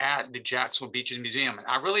at the Jacksonville Beaches Museum. And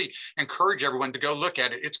I really encourage everyone to go look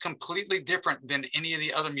at it. It's completely different than any of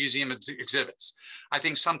the other museum exhibits. I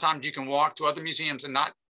think sometimes you can walk to other museums and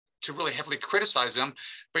not to really heavily criticize them,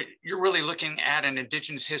 but you're really looking at an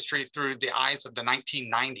indigenous history through the eyes of the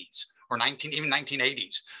 1990s. Or even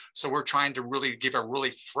 1980s. So we're trying to really give a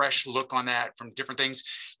really fresh look on that from different things.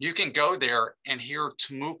 You can go there and hear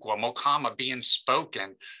Tumukwa, Mokama being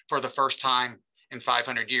spoken for the first time in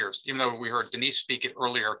 500 years. Even though we heard Denise speak it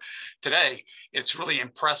earlier today, it's really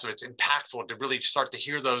impressive. It's impactful to really start to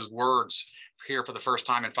hear those words here for the first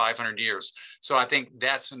time in 500 years. So I think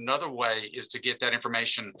that's another way, is to get that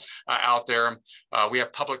information out there. We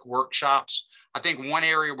have public workshops. I think one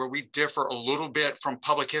area where we differ a little bit from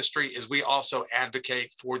public history is we also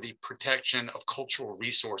advocate for the protection of cultural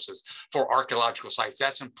resources for archaeological sites.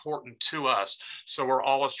 That's important to us. So we're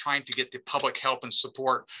always trying to get the public help and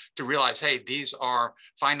support to realize, hey, these are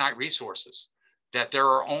finite resources. that there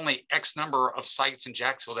are only X number of sites in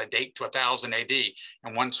Jacksonville that date to 1000 AD.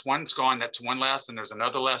 And once one's gone, that's one less, and there's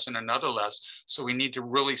another less and another less. So we need to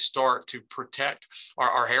really start to protect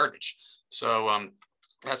our heritage. So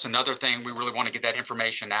that's another thing. We really want to get that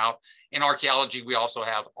information out. In archaeology, we also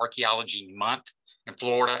have Archaeology Month. In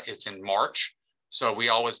Florida, it's in March. So we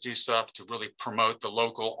always do stuff to really promote the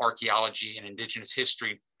local archaeology and indigenous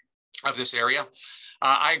history of this area.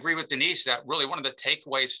 I agree with Denise that really one of the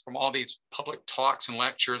takeaways from all these public talks and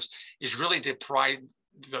lectures is really to provide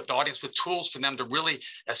the audience with tools for them to really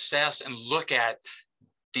assess and look at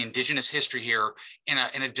the indigenous history here in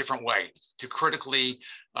a different way, to critically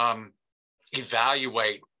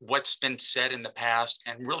evaluate what's been said in the past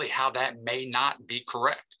and really how that may not be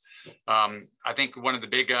correct. I think one of the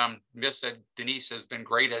big myths that Denise has been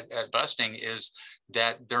great at busting is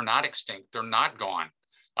that they're not extinct, they're not gone.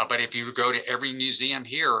 But if you go to every museum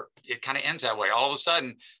here, it kind of ends that way. All of a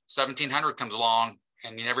sudden, 1700 comes along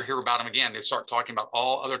and you never hear about them again. They start talking about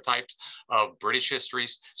all other types of British history,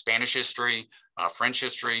 Spanish history, French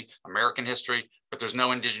history, American history, but there's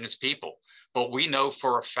no indigenous people. But we know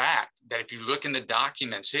for a fact that if you look in the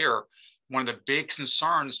documents here, one of the big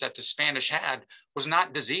concerns that the Spanish had was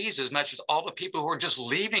not disease as much as all the people who are just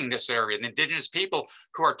leaving this area, the indigenous people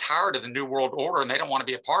who are tired of the New World Order and they don't want to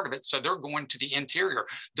be a part of it. So they're going to the interior.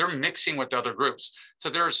 They're mixing with other groups. So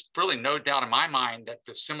there's really no doubt in my mind that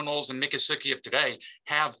the Seminoles and Miccosukee of today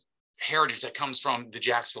have heritage that comes from the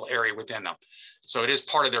Jacksonville area within them. So it is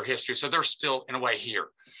part of their history. So they're still in a way here.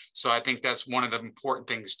 So I think that's one of the important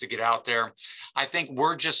things to get out there. I think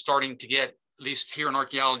we're just starting to get, at least here in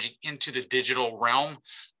archaeology, into the digital realm.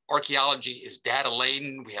 Archaeology is data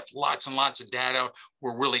laden. We have lots and lots of data.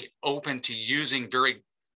 We're really open to using very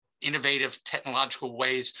innovative technological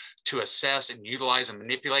ways to assess and utilize and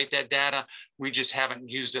manipulate that data. We just haven't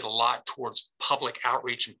used it a lot towards public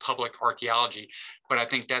outreach and public archaeology. But I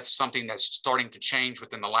think that's something that's starting to change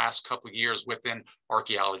within the last couple of years within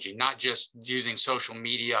archaeology, not just using social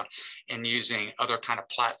media and using other kind of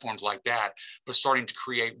platforms like that, but starting to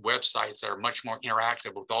create websites that are much more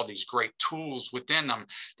interactive with all these great tools within them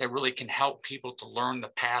that really can help people to learn the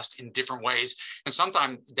past in different ways. And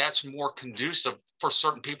sometimes that's more conducive for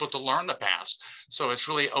certain people to learn the past. So it's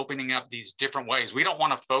really opening up these different ways. We don't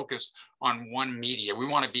want to focus on one media. We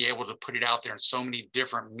want to be able to put it out there in so many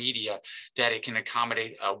different media that it can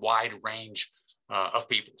accommodate a wide range of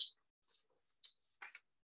peoples.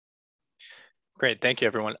 Great, thank you,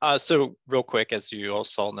 everyone. So real quick, as you all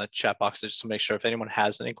saw in the chat box, just to make sure if anyone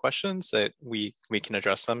has any questions that we can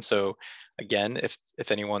address them. So again,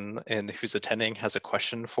 if anyone who's attending has a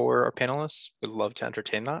question for our panelists, we'd love to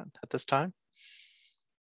entertain that at this time.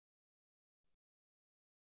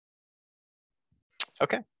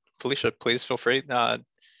 Okay, Felicia, please feel free. Hi,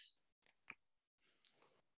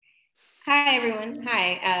 everyone.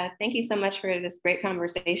 Hi, thank you so much for this great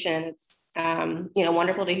conversation. It's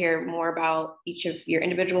wonderful to hear more about each of your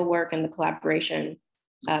individual work and the collaboration,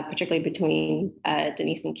 particularly between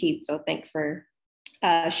Denise and Keith. So thanks for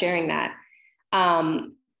sharing that.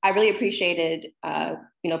 I really appreciated,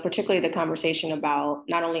 particularly the conversation about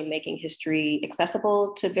not only making history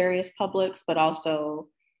accessible to various publics, but also,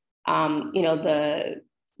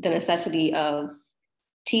 the necessity of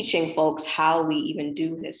teaching folks how we even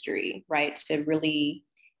do history, right? To really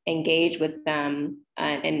engage with them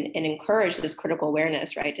and encourage this critical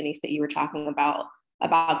awareness, right, Denise, that you were talking about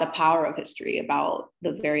the power of history, about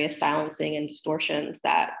the various silencing and distortions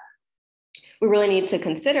that we really need to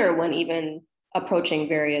consider when even approaching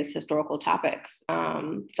various historical topics.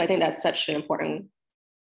 So I think that's such an important,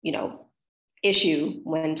 issue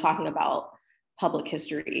when talking about public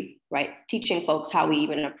history, right? Teaching folks how we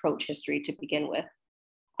even approach history to begin with.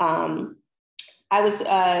 I was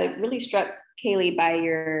really struck, Kaley, by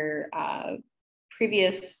your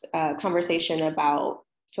previous conversation about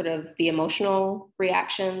sort of the emotional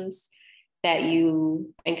reactions that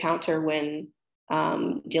you encounter when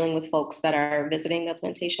dealing with folks that are visiting a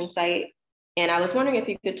plantation site. And I was wondering if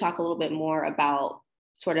you could talk a little bit more about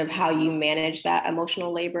sort of how you manage that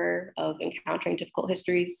emotional labor of encountering difficult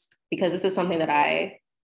histories, because this is something that I,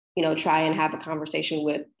 try and have a conversation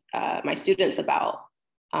with my students about.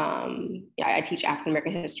 I teach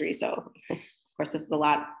African-American history, so of course this is a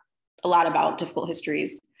lot about difficult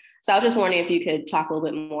histories. So I was just wondering if you could talk a little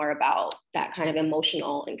bit more about that kind of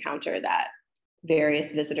emotional encounter that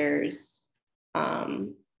various visitors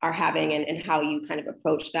are having, and how you kind of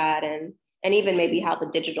approach that, and even maybe how the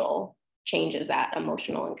digital changes that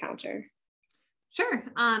emotional encounter. Sure,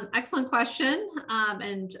 excellent question.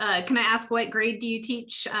 And can I ask, what grade do you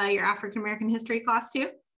teach your African-American history class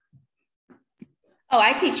to? Oh,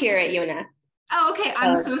 I teach here at UNF. Oh, okay.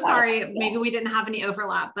 I'm so sorry. Maybe we didn't have any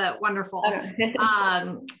overlap, but wonderful.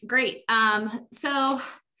 Great. So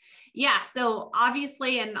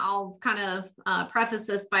obviously, and I'll kind of preface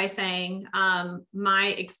this by saying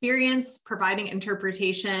my experience providing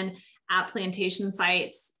interpretation at plantation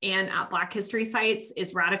sites and at Black history sites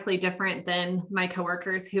is radically different than my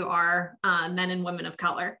coworkers who are men and women of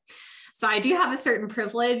color. So I do have a certain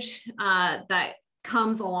privilege that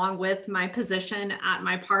comes along with my position at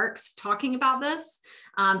my parks talking about this.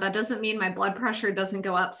 That doesn't mean my blood pressure doesn't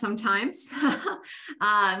go up sometimes.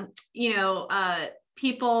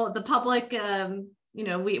 People, the public, the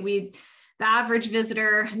average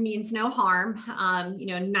visitor means no harm.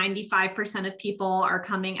 95% of people are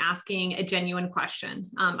coming asking a genuine question.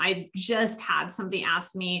 I just had somebody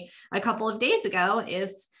ask me a couple of days ago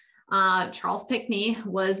if Charles Pinckney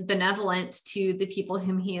was benevolent to the people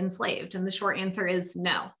whom he enslaved. And the short answer is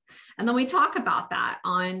no. And then we talk about that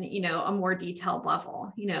on, a more detailed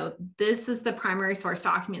level. This is the primary source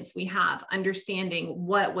documents we have, understanding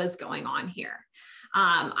what was going on here.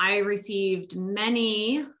 I received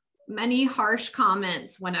many harsh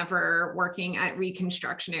comments whenever working at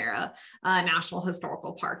Reconstruction era National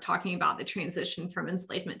Historical Park, talking about the transition from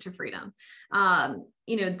enslavement to freedom.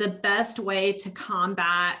 The best way to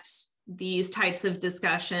combat these types of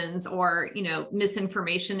discussions or,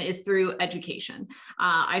 misinformation is through education.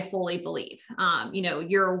 I fully believe,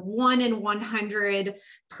 you're 1 in 100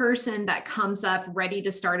 person that comes up ready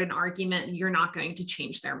to start an argument, you're not going to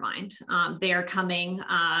change their mind. They are coming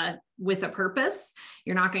with a purpose.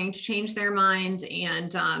 You're not going to change their mind,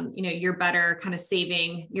 and you're better kind of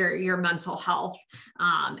saving your mental health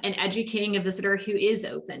and educating a visitor who is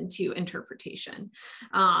open to interpretation.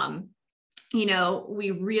 I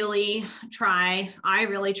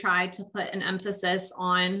really try to put an emphasis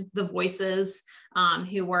on the voices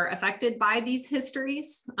who were affected by these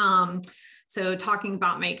histories. So talking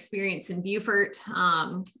about my experience in Beaufort,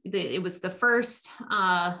 it was the first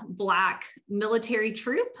Black military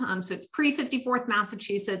troop. So it's pre-54th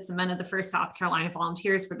Massachusetts. The men of the 1st South Carolina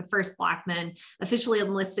Volunteers were the first Black men officially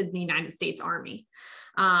enlisted in the United States Army.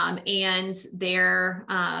 And their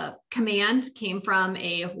command came from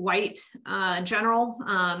a white general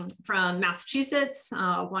from Massachusetts,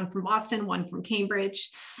 one from Boston, one from Cambridge.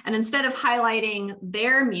 And instead of highlighting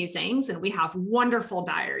their musings, and we have wonderful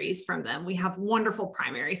diaries from them, we have wonderful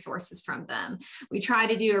primary sources from them, we try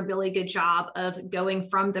to do a really good job of going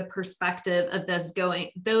from the perspective of those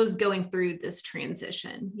going through this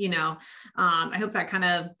transition. I hope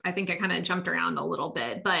that I think I kind of jumped around a little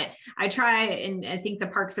bit, but I try, and I think the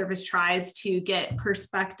Park Service tries to get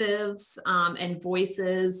perspectives and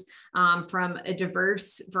voices from a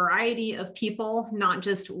diverse variety of people, not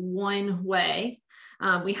just one way.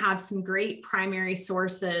 We have some great primary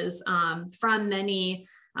sources from many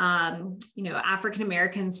African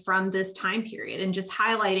Americans from this time period, and just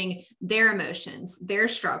highlighting their emotions, their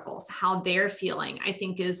struggles, how they're feeling, I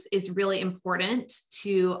think is really important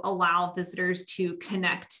to allow visitors to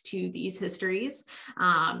connect to these histories.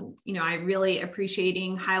 I really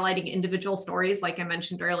appreciating highlighting individual stories. Like I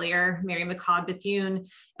mentioned earlier, Mary McLeod Bethune,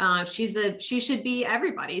 she should be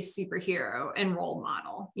everybody's superhero and role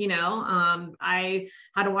model. I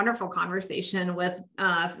had a wonderful conversation with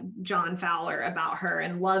John Fowler about her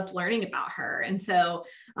and loved learning about her. And so,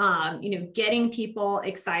 getting people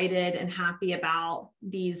excited and happy about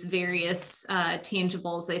these various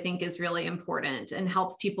tangibles, I think is really important and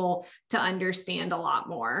helps people to understand a lot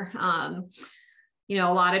more.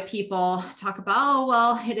 A lot of people talk about, oh,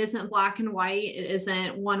 well, it isn't black and white. It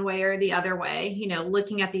isn't one way or the other way.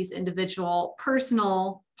 Looking at these individual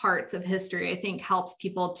personal parts of history, I think helps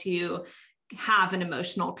people to have an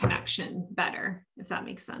emotional connection better, if that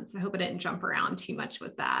makes sense. I hope I didn't jump around too much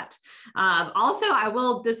with that.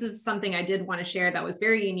 Also, this is something I did want to share that was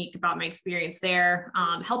very unique about my experience there.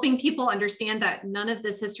 Helping people understand that none of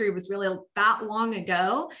this history was really that long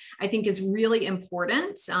ago, I think is really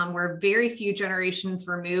important. We're very few generations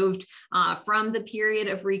removed from the period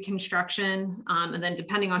of Reconstruction. And then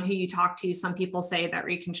depending on who you talk to, some people say that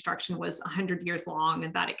Reconstruction was 100 years long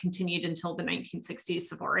and that it continued until the 1960s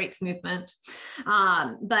civil rights movement.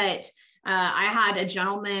 I had a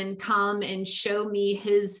gentleman come and show me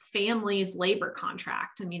his family's labor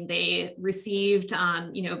contract. I mean, they received,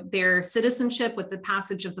 their citizenship with the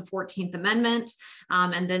passage of the 14th Amendment,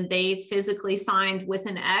 and then they physically signed with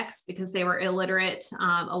an X because they were illiterate,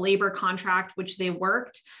 a labor contract, which they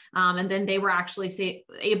worked, and then they were actually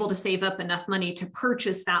able to save up enough money to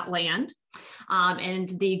purchase that land. And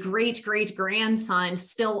the great-great-grandson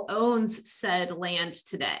still owns said land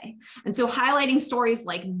today. And so highlighting stories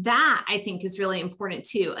like that, I think, is really important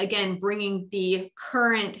too. Again, bringing the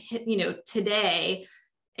current, today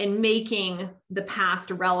and making the past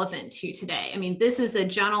relevant to today. I mean, this is a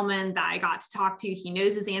gentleman that I got to talk to. He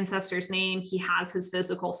knows his ancestor's name. He has his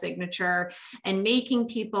physical signature, and making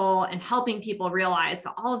people and helping people realize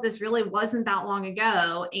that all of this really wasn't that long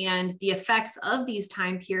ago, and the effects of these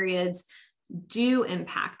time periods do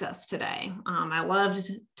impact us today. I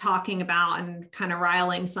loved talking about and kind of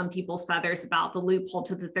riling some people's feathers about the loophole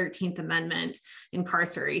to the 13th Amendment,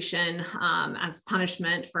 incarceration as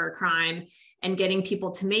punishment for a crime, and getting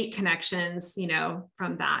people to make connections,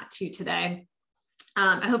 from that to today.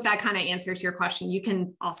 I hope that kind of answers your question. You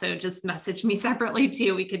can also just message me separately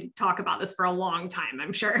too. We could talk about this for a long time,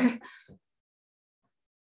 I'm sure.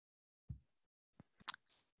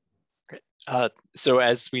 So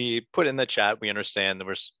as we put in the chat, we understand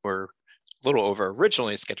that we're a little over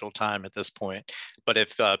originally scheduled time at this point, but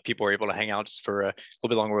if people are able to hang out just for a little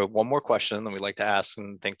bit longer with one more question, then we'd like to ask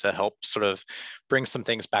and think to help sort of bring some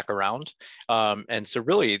things back around. And so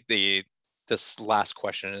really this last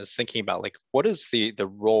question is thinking about, like, what is the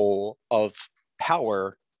role of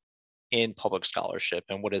power in public scholarship,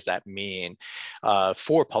 and what does that mean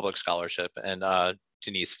for public scholarship? And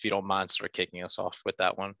Denise, if you don't mind sort of kicking us off with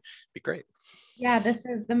that one, it'd be great. Yeah, this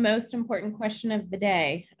is the most important question of the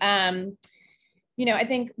day. I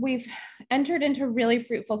think we've entered into really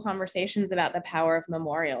fruitful conversations about the power of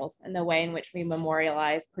memorials and the way in which we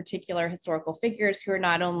memorialize particular historical figures who are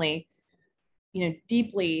not only,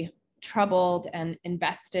 deeply troubled and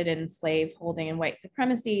invested in slave holding and white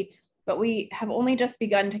supremacy, but we have only just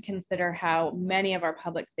begun to consider how many of our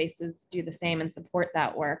public spaces do the same and support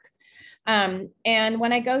that work. And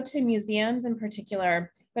when I go to museums in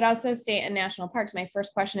particular, but also state and national parks, my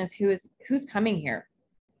first question is who's coming here?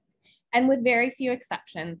 And with very few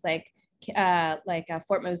exceptions, like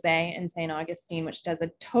Fort Mose in St. Augustine, which does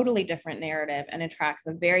a totally different narrative and attracts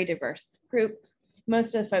a very diverse group.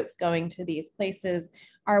 Most of the folks going to these places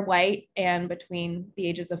are white and between the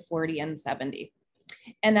ages of 40 and 70.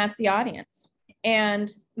 And that's the audience.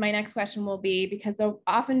 And my next question will be, because there'll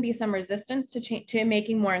often be some resistance to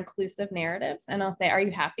making more inclusive narratives. And I'll say, are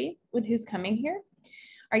you happy with who's coming here?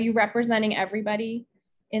 Are you representing everybody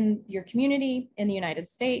in your community in the United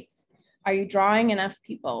States? Are you drawing enough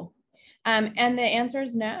people? And the answer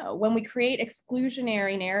is no. When we create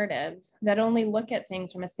exclusionary narratives that only look at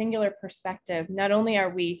things from a singular perspective, not only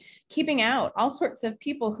are we keeping out all sorts of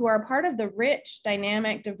people who are part of the rich,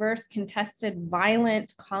 dynamic, diverse, contested,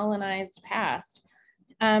 violent, colonized past,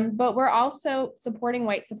 but we're also supporting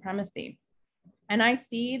white supremacy. And I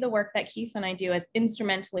see the work that Keith and I do as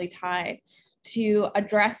instrumentally tied to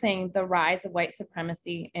addressing the rise of white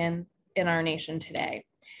supremacy in our nation today.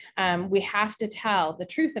 We have to tell the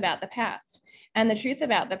truth about the past. And the truth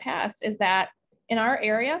about the past is that in our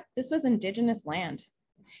area, this was indigenous land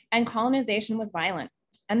and colonization was violent.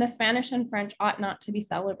 And the Spanish and French ought not to be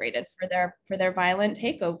celebrated for their violent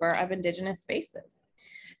takeover of indigenous spaces.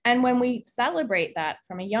 And when we celebrate that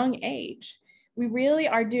from a young age, we really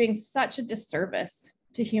are doing such a disservice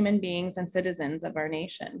to human beings and citizens of our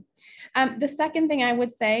nation. The second thing I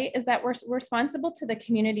would say is that we're responsible to the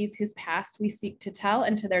communities whose past we seek to tell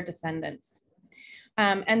and to their descendants.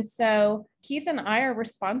 And so Keith and I are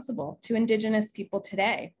responsible to Indigenous people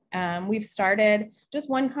today. We've started just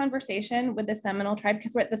one conversation with the Seminole tribe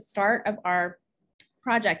because we're at the start of our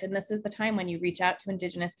project. And this is the time when you reach out to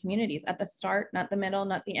Indigenous communities at the start, not the middle,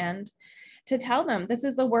 not the end, to tell them, this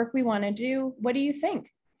is the work we want to do. What do you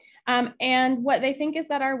think? And what they think is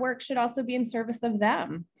that our work should also be in service of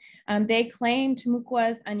them. They claim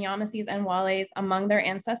Timucuas and Yamasees and Wales among their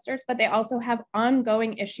ancestors, but they also have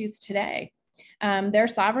ongoing issues today. Their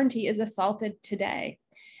sovereignty is assaulted today.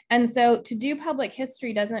 And so to do public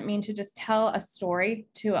history doesn't mean to just tell a story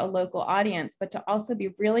to a local audience, but to also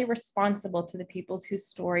be really responsible to the peoples whose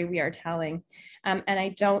story we are telling. And I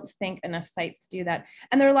don't think enough sites do that.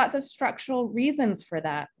 And there are lots of structural reasons for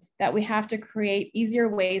that we have to create easier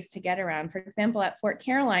ways to get around. For example, at Fort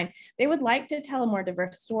Caroline, they would like to tell a more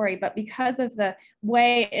diverse story, but because of the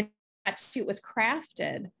way it was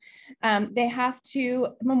crafted, they have to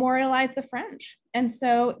memorialize the French. And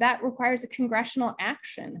so that requires a congressional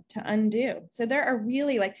action to undo. So there are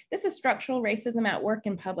really this is structural racism at work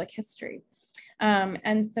in public history.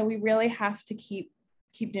 And so we really have to keep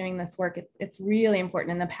doing this work. It's really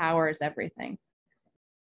important, and the power is everything.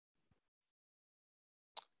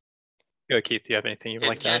 Keith, do you have anything you would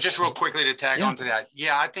like to add? Just real quickly to tag on to that.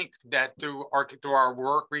 Yeah, I think that through our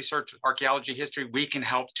work, research, archaeology, history, we can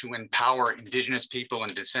help to empower Indigenous people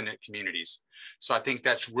and descendant communities. So I think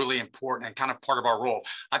that's really important and kind of part of our role.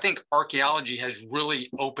 I think archaeology has really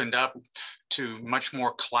opened up to much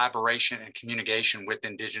more collaboration and communication with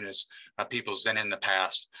Indigenous peoples than in the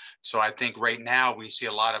past. So I think right now we see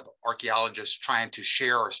a lot of archaeologists trying to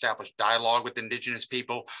share or establish dialogue with Indigenous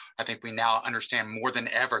people. I think we now understand more than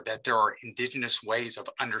ever that there are Indigenous ways of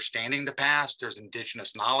understanding the past. There's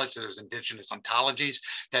Indigenous knowledge, there's Indigenous ontologies,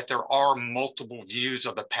 that there are multiple views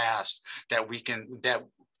of the past that we can,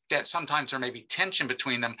 that sometimes there may be tension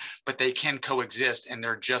between them, but they can coexist and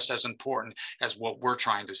they're just as important as what we're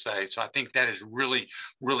trying to say. So I think that is really,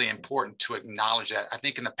 really important to acknowledge that. I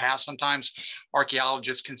think in the past, sometimes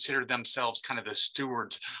archaeologists consider themselves kind of the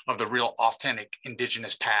stewards of the real authentic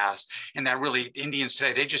Indigenous past. And that really Indians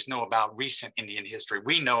today, they just know about recent Indian history.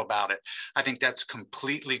 We know about it. I think that's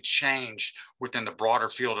completely changed within the broader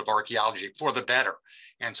field of archaeology for the better.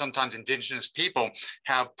 And sometimes Indigenous people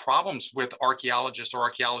have problems with archaeologists or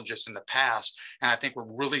archaeologists in the past. And I think we're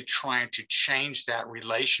really trying to change that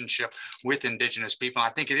relationship with Indigenous people.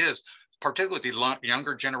 And I think it is, particularly the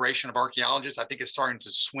younger generation of archaeologists, I think it's starting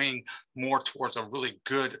to swing more towards a really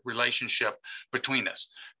good relationship between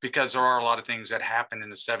us, because there are a lot of things that happened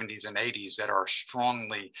in the 70s and 80s that are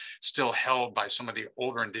strongly still held by some of the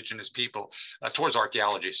older Indigenous people towards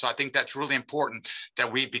archaeology. So I think that's really important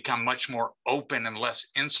that we become much more open and less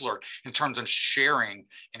insular in terms of sharing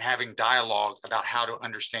and having dialogue about how to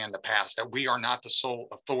understand the past, that we are not the sole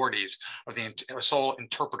authorities of the sole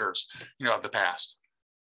interpreters, of the past.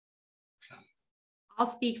 I'll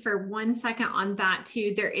speak for 1 second on that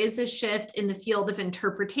too. There is a shift in the field of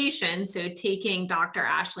interpretation. So taking Dr.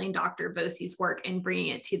 Ashley and Dr. Bossy's work and bringing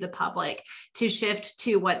it to the public to shift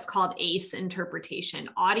to what's called ACE interpretation,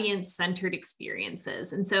 audience-centered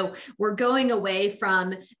experiences. And so we're going away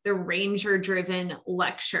from the ranger-driven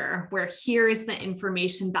lecture where here is the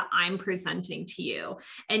information that I'm presenting to you,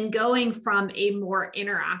 and going from a more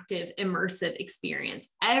interactive, immersive experience.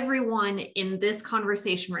 Everyone in this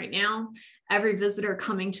conversation right now, every visitor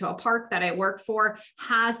coming to a park that I work for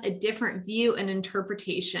has a different view and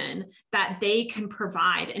interpretation that they can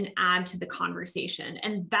provide and add to the conversation.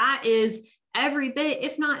 And that is every bit,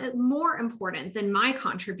 if not more important than my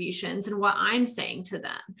contributions and what I'm saying to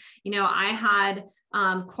them. I had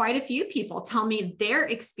quite a few people tell me their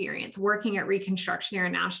experience working at Reconstruction Era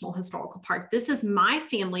National Historical Park. This is my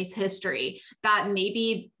family's history that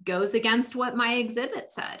maybe goes against what my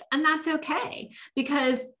exhibit said. And that's okay,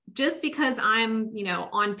 because just because I'm,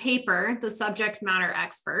 on paper, the subject matter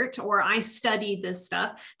expert, or I studied this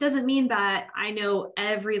stuff, doesn't mean that I know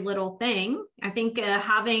every little thing. I think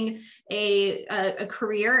having a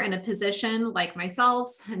career and a position like myself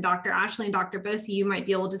and Dr. Ashley and Dr. Bossy, you might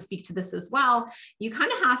be able to speak to this as well. You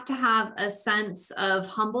kind of have to have a sense of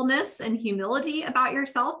humbleness and humility about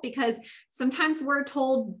yourself, because sometimes we're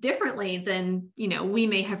told differently than, we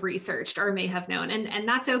may have researched or may have known, and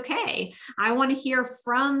that's okay. I want to hear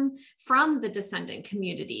from the descendant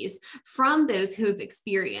communities, from those who have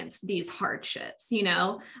experienced these hardships.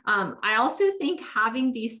 I also think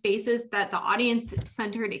having these spaces that the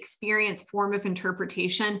audience-centered experience form of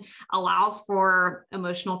interpretation allows for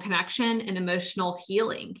emotional connection and emotional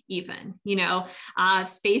healing, even,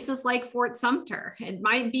 spaces like Fort Sumter. It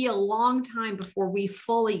might be a long time before we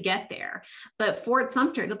fully get there, but Fort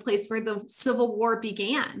Sumter, the place where the Civil War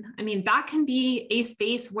began, that can be a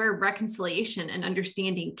space where reconciliation and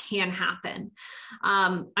understanding can happen.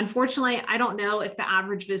 Unfortunately, I don't know if the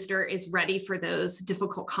average visitor is ready for those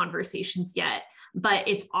difficult conversations yet, but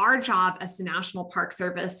it's our job as the National Park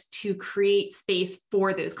Service to create space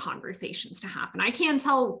for those conversations to happen. I can't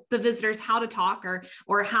tell the visitors how to talk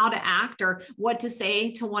or how to act or what to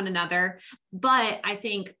say to one another, but I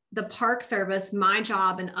think the Park Service, my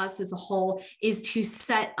job and us as a whole, is to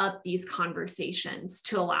set up these conversations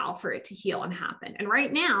to allow for it to heal and happen. And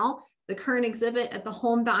right now, the current exhibit at the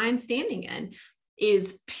home that I'm standing in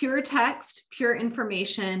is pure text, pure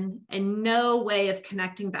information, and no way of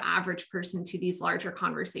connecting the average person to these larger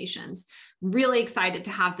conversations. Really excited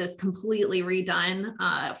to have this completely redone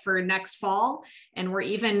for next fall. And we're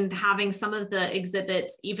even having some of the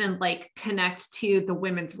exhibits even connect to the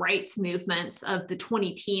women's rights movements of the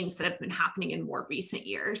 2010s that have been happening in more recent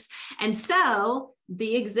years. And so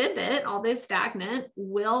the exhibit, although stagnant,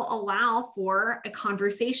 will allow for a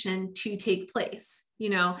conversation to take place,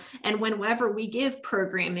 and whenever we give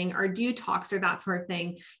programming or do talks or that sort of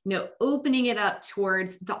thing, opening it up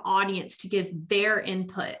towards the audience to give their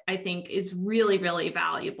input, I think is really, really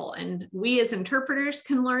valuable. And we as interpreters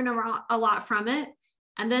can learn a lot from it.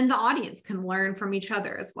 and then the audience can learn from each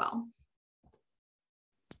other as well.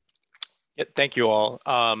 Yeah, thank you all.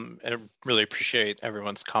 I really appreciate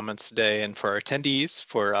everyone's comments today, and for our attendees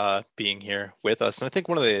for being here with us. And I think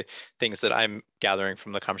one of the things that I'm gathering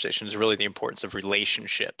from the conversation is really the importance of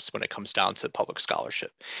relationships when it comes down to public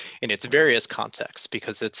scholarship in its various contexts,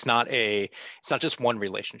 because it's not just one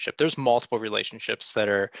relationship. There's multiple relationships that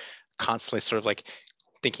are constantly sort of like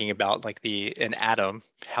thinking about like an atom,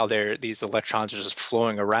 how these electrons are just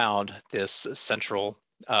flowing around this central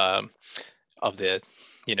of the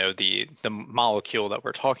molecule that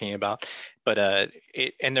we're talking about, but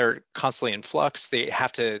and they're constantly in flux. They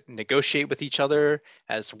have to negotiate with each other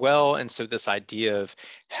as well. And so this idea of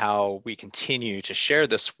how we continue to share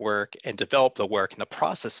this work and develop the work and the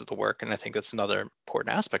process of the work, and I think that's another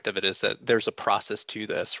important aspect of it, is that there's a process to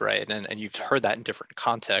this, right? And you've heard that in different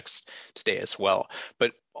contexts today as well.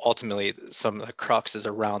 But ultimately, some of the crux is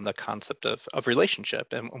around the concept of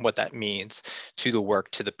relationship and what that means to the work,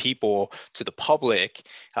 to the people, to the public,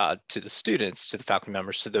 to the students, to the faculty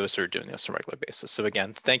members, to those who are doing this on a regular basis. So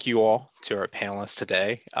again, thank you all to our panelists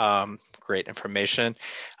today. Great information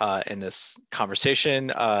in this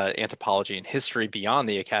conversation, anthropology and history beyond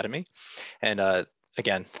the academy. And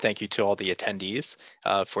again, thank you to all the attendees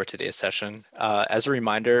for today's session. As a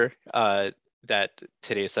reminder, that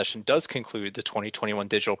today's session does conclude the 2021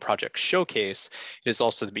 Digital Project Showcase. It is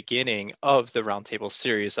also the beginning of the Roundtable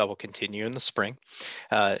series that will continue in the spring.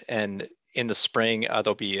 And in the spring,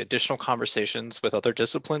 there'll be additional conversations with other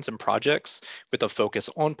disciplines and projects with a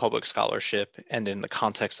focus on public scholarship and in the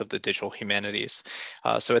context of the digital humanities.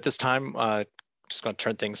 So at this time, just going to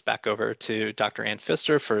turn things back over to Dr. Ann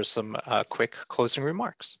Pfister for some quick closing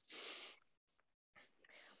remarks.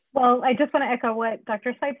 Well, I just want to echo what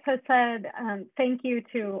Dr. Sipes has said. Thank you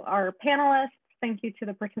to our panelists. Thank you to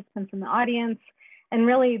the participants in the audience. And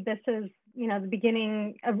really, this is, the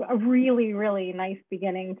beginning of a really, really nice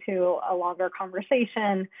beginning to a longer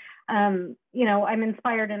conversation. I'm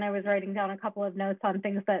inspired, and I was writing down a couple of notes on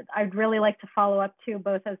things that I'd really like to follow up to,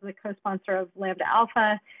 both as the co-sponsor of Lambda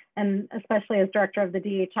Alpha and especially as director of the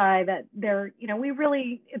DHI, that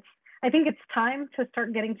I think it's time to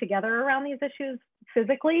start getting together around these issues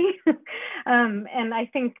physically. And I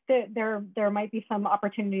think that there might be some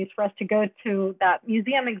opportunities for us to go to that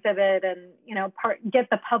museum exhibit and, get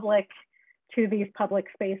the public to these public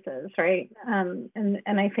spaces, right? And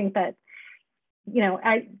I think that,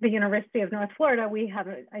 at the University of North Florida, we have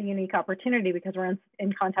a unique opportunity because we're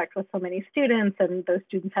in contact with so many students, and those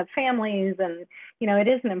students have families, and, it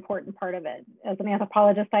is an important part of it. As an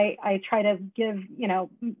anthropologist, I try to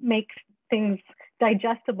make things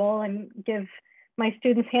digestible and give my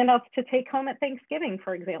students handouts to take home at Thanksgiving,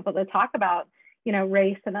 for example, to talk about,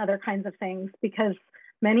 race and other kinds of things, because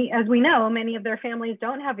as we know, many of their families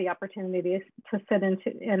don't have the opportunity to sit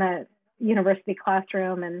in a university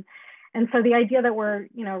classroom. And so the idea that we're,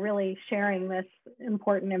 really sharing this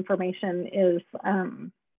important information is,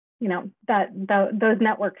 those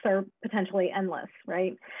networks are potentially endless,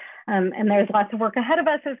 right? And there's lots of work ahead of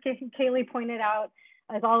us, as Kaley pointed out,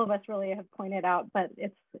 as all of us really have pointed out, but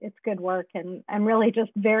it's good work. And I'm really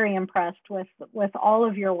just very impressed with all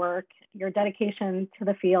of your work, your dedication to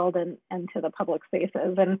the field and to the public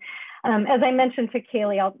spaces. And as I mentioned to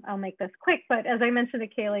Kaley, I'll make this quick, but as I mentioned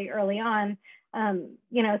to Kaley early on,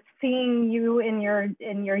 seeing you in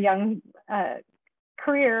your young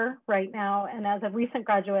career right now, and as a recent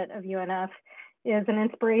graduate of UNF, is an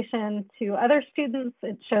inspiration to other students.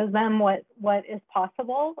 It shows them what is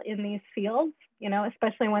possible in these fields,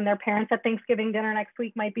 especially when their parents at Thanksgiving dinner next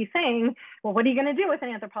week might be saying, well, what are you going to do with an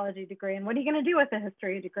anthropology degree? And what are you going to do with a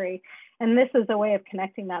history degree? And this is a way of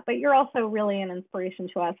connecting that. But you're also really an inspiration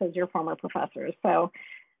to us as your former professors. So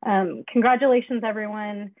congratulations,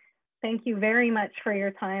 everyone. Thank you very much for your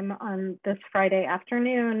time on this Friday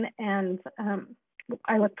afternoon. And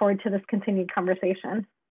I look forward to this continued conversation.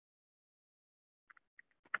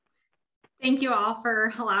 Thank you all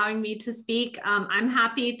for allowing me to speak. I'm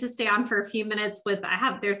happy to stay on for a few minutes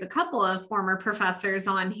there's a couple of former professors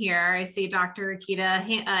on here. I see Dr. Akita,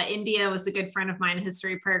 India was a good friend of mine in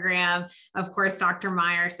history program, of course, Dr.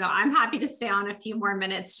 Meyer. So I'm happy to stay on a few more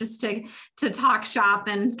minutes just to talk shop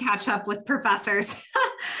and catch up with professors.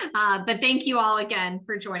 But thank you all again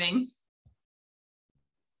for joining.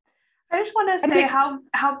 I just want to say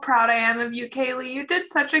how proud I am of you, Kaley. You did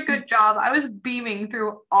such a good job. I was beaming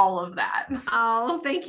through all of that. Oh, thank you.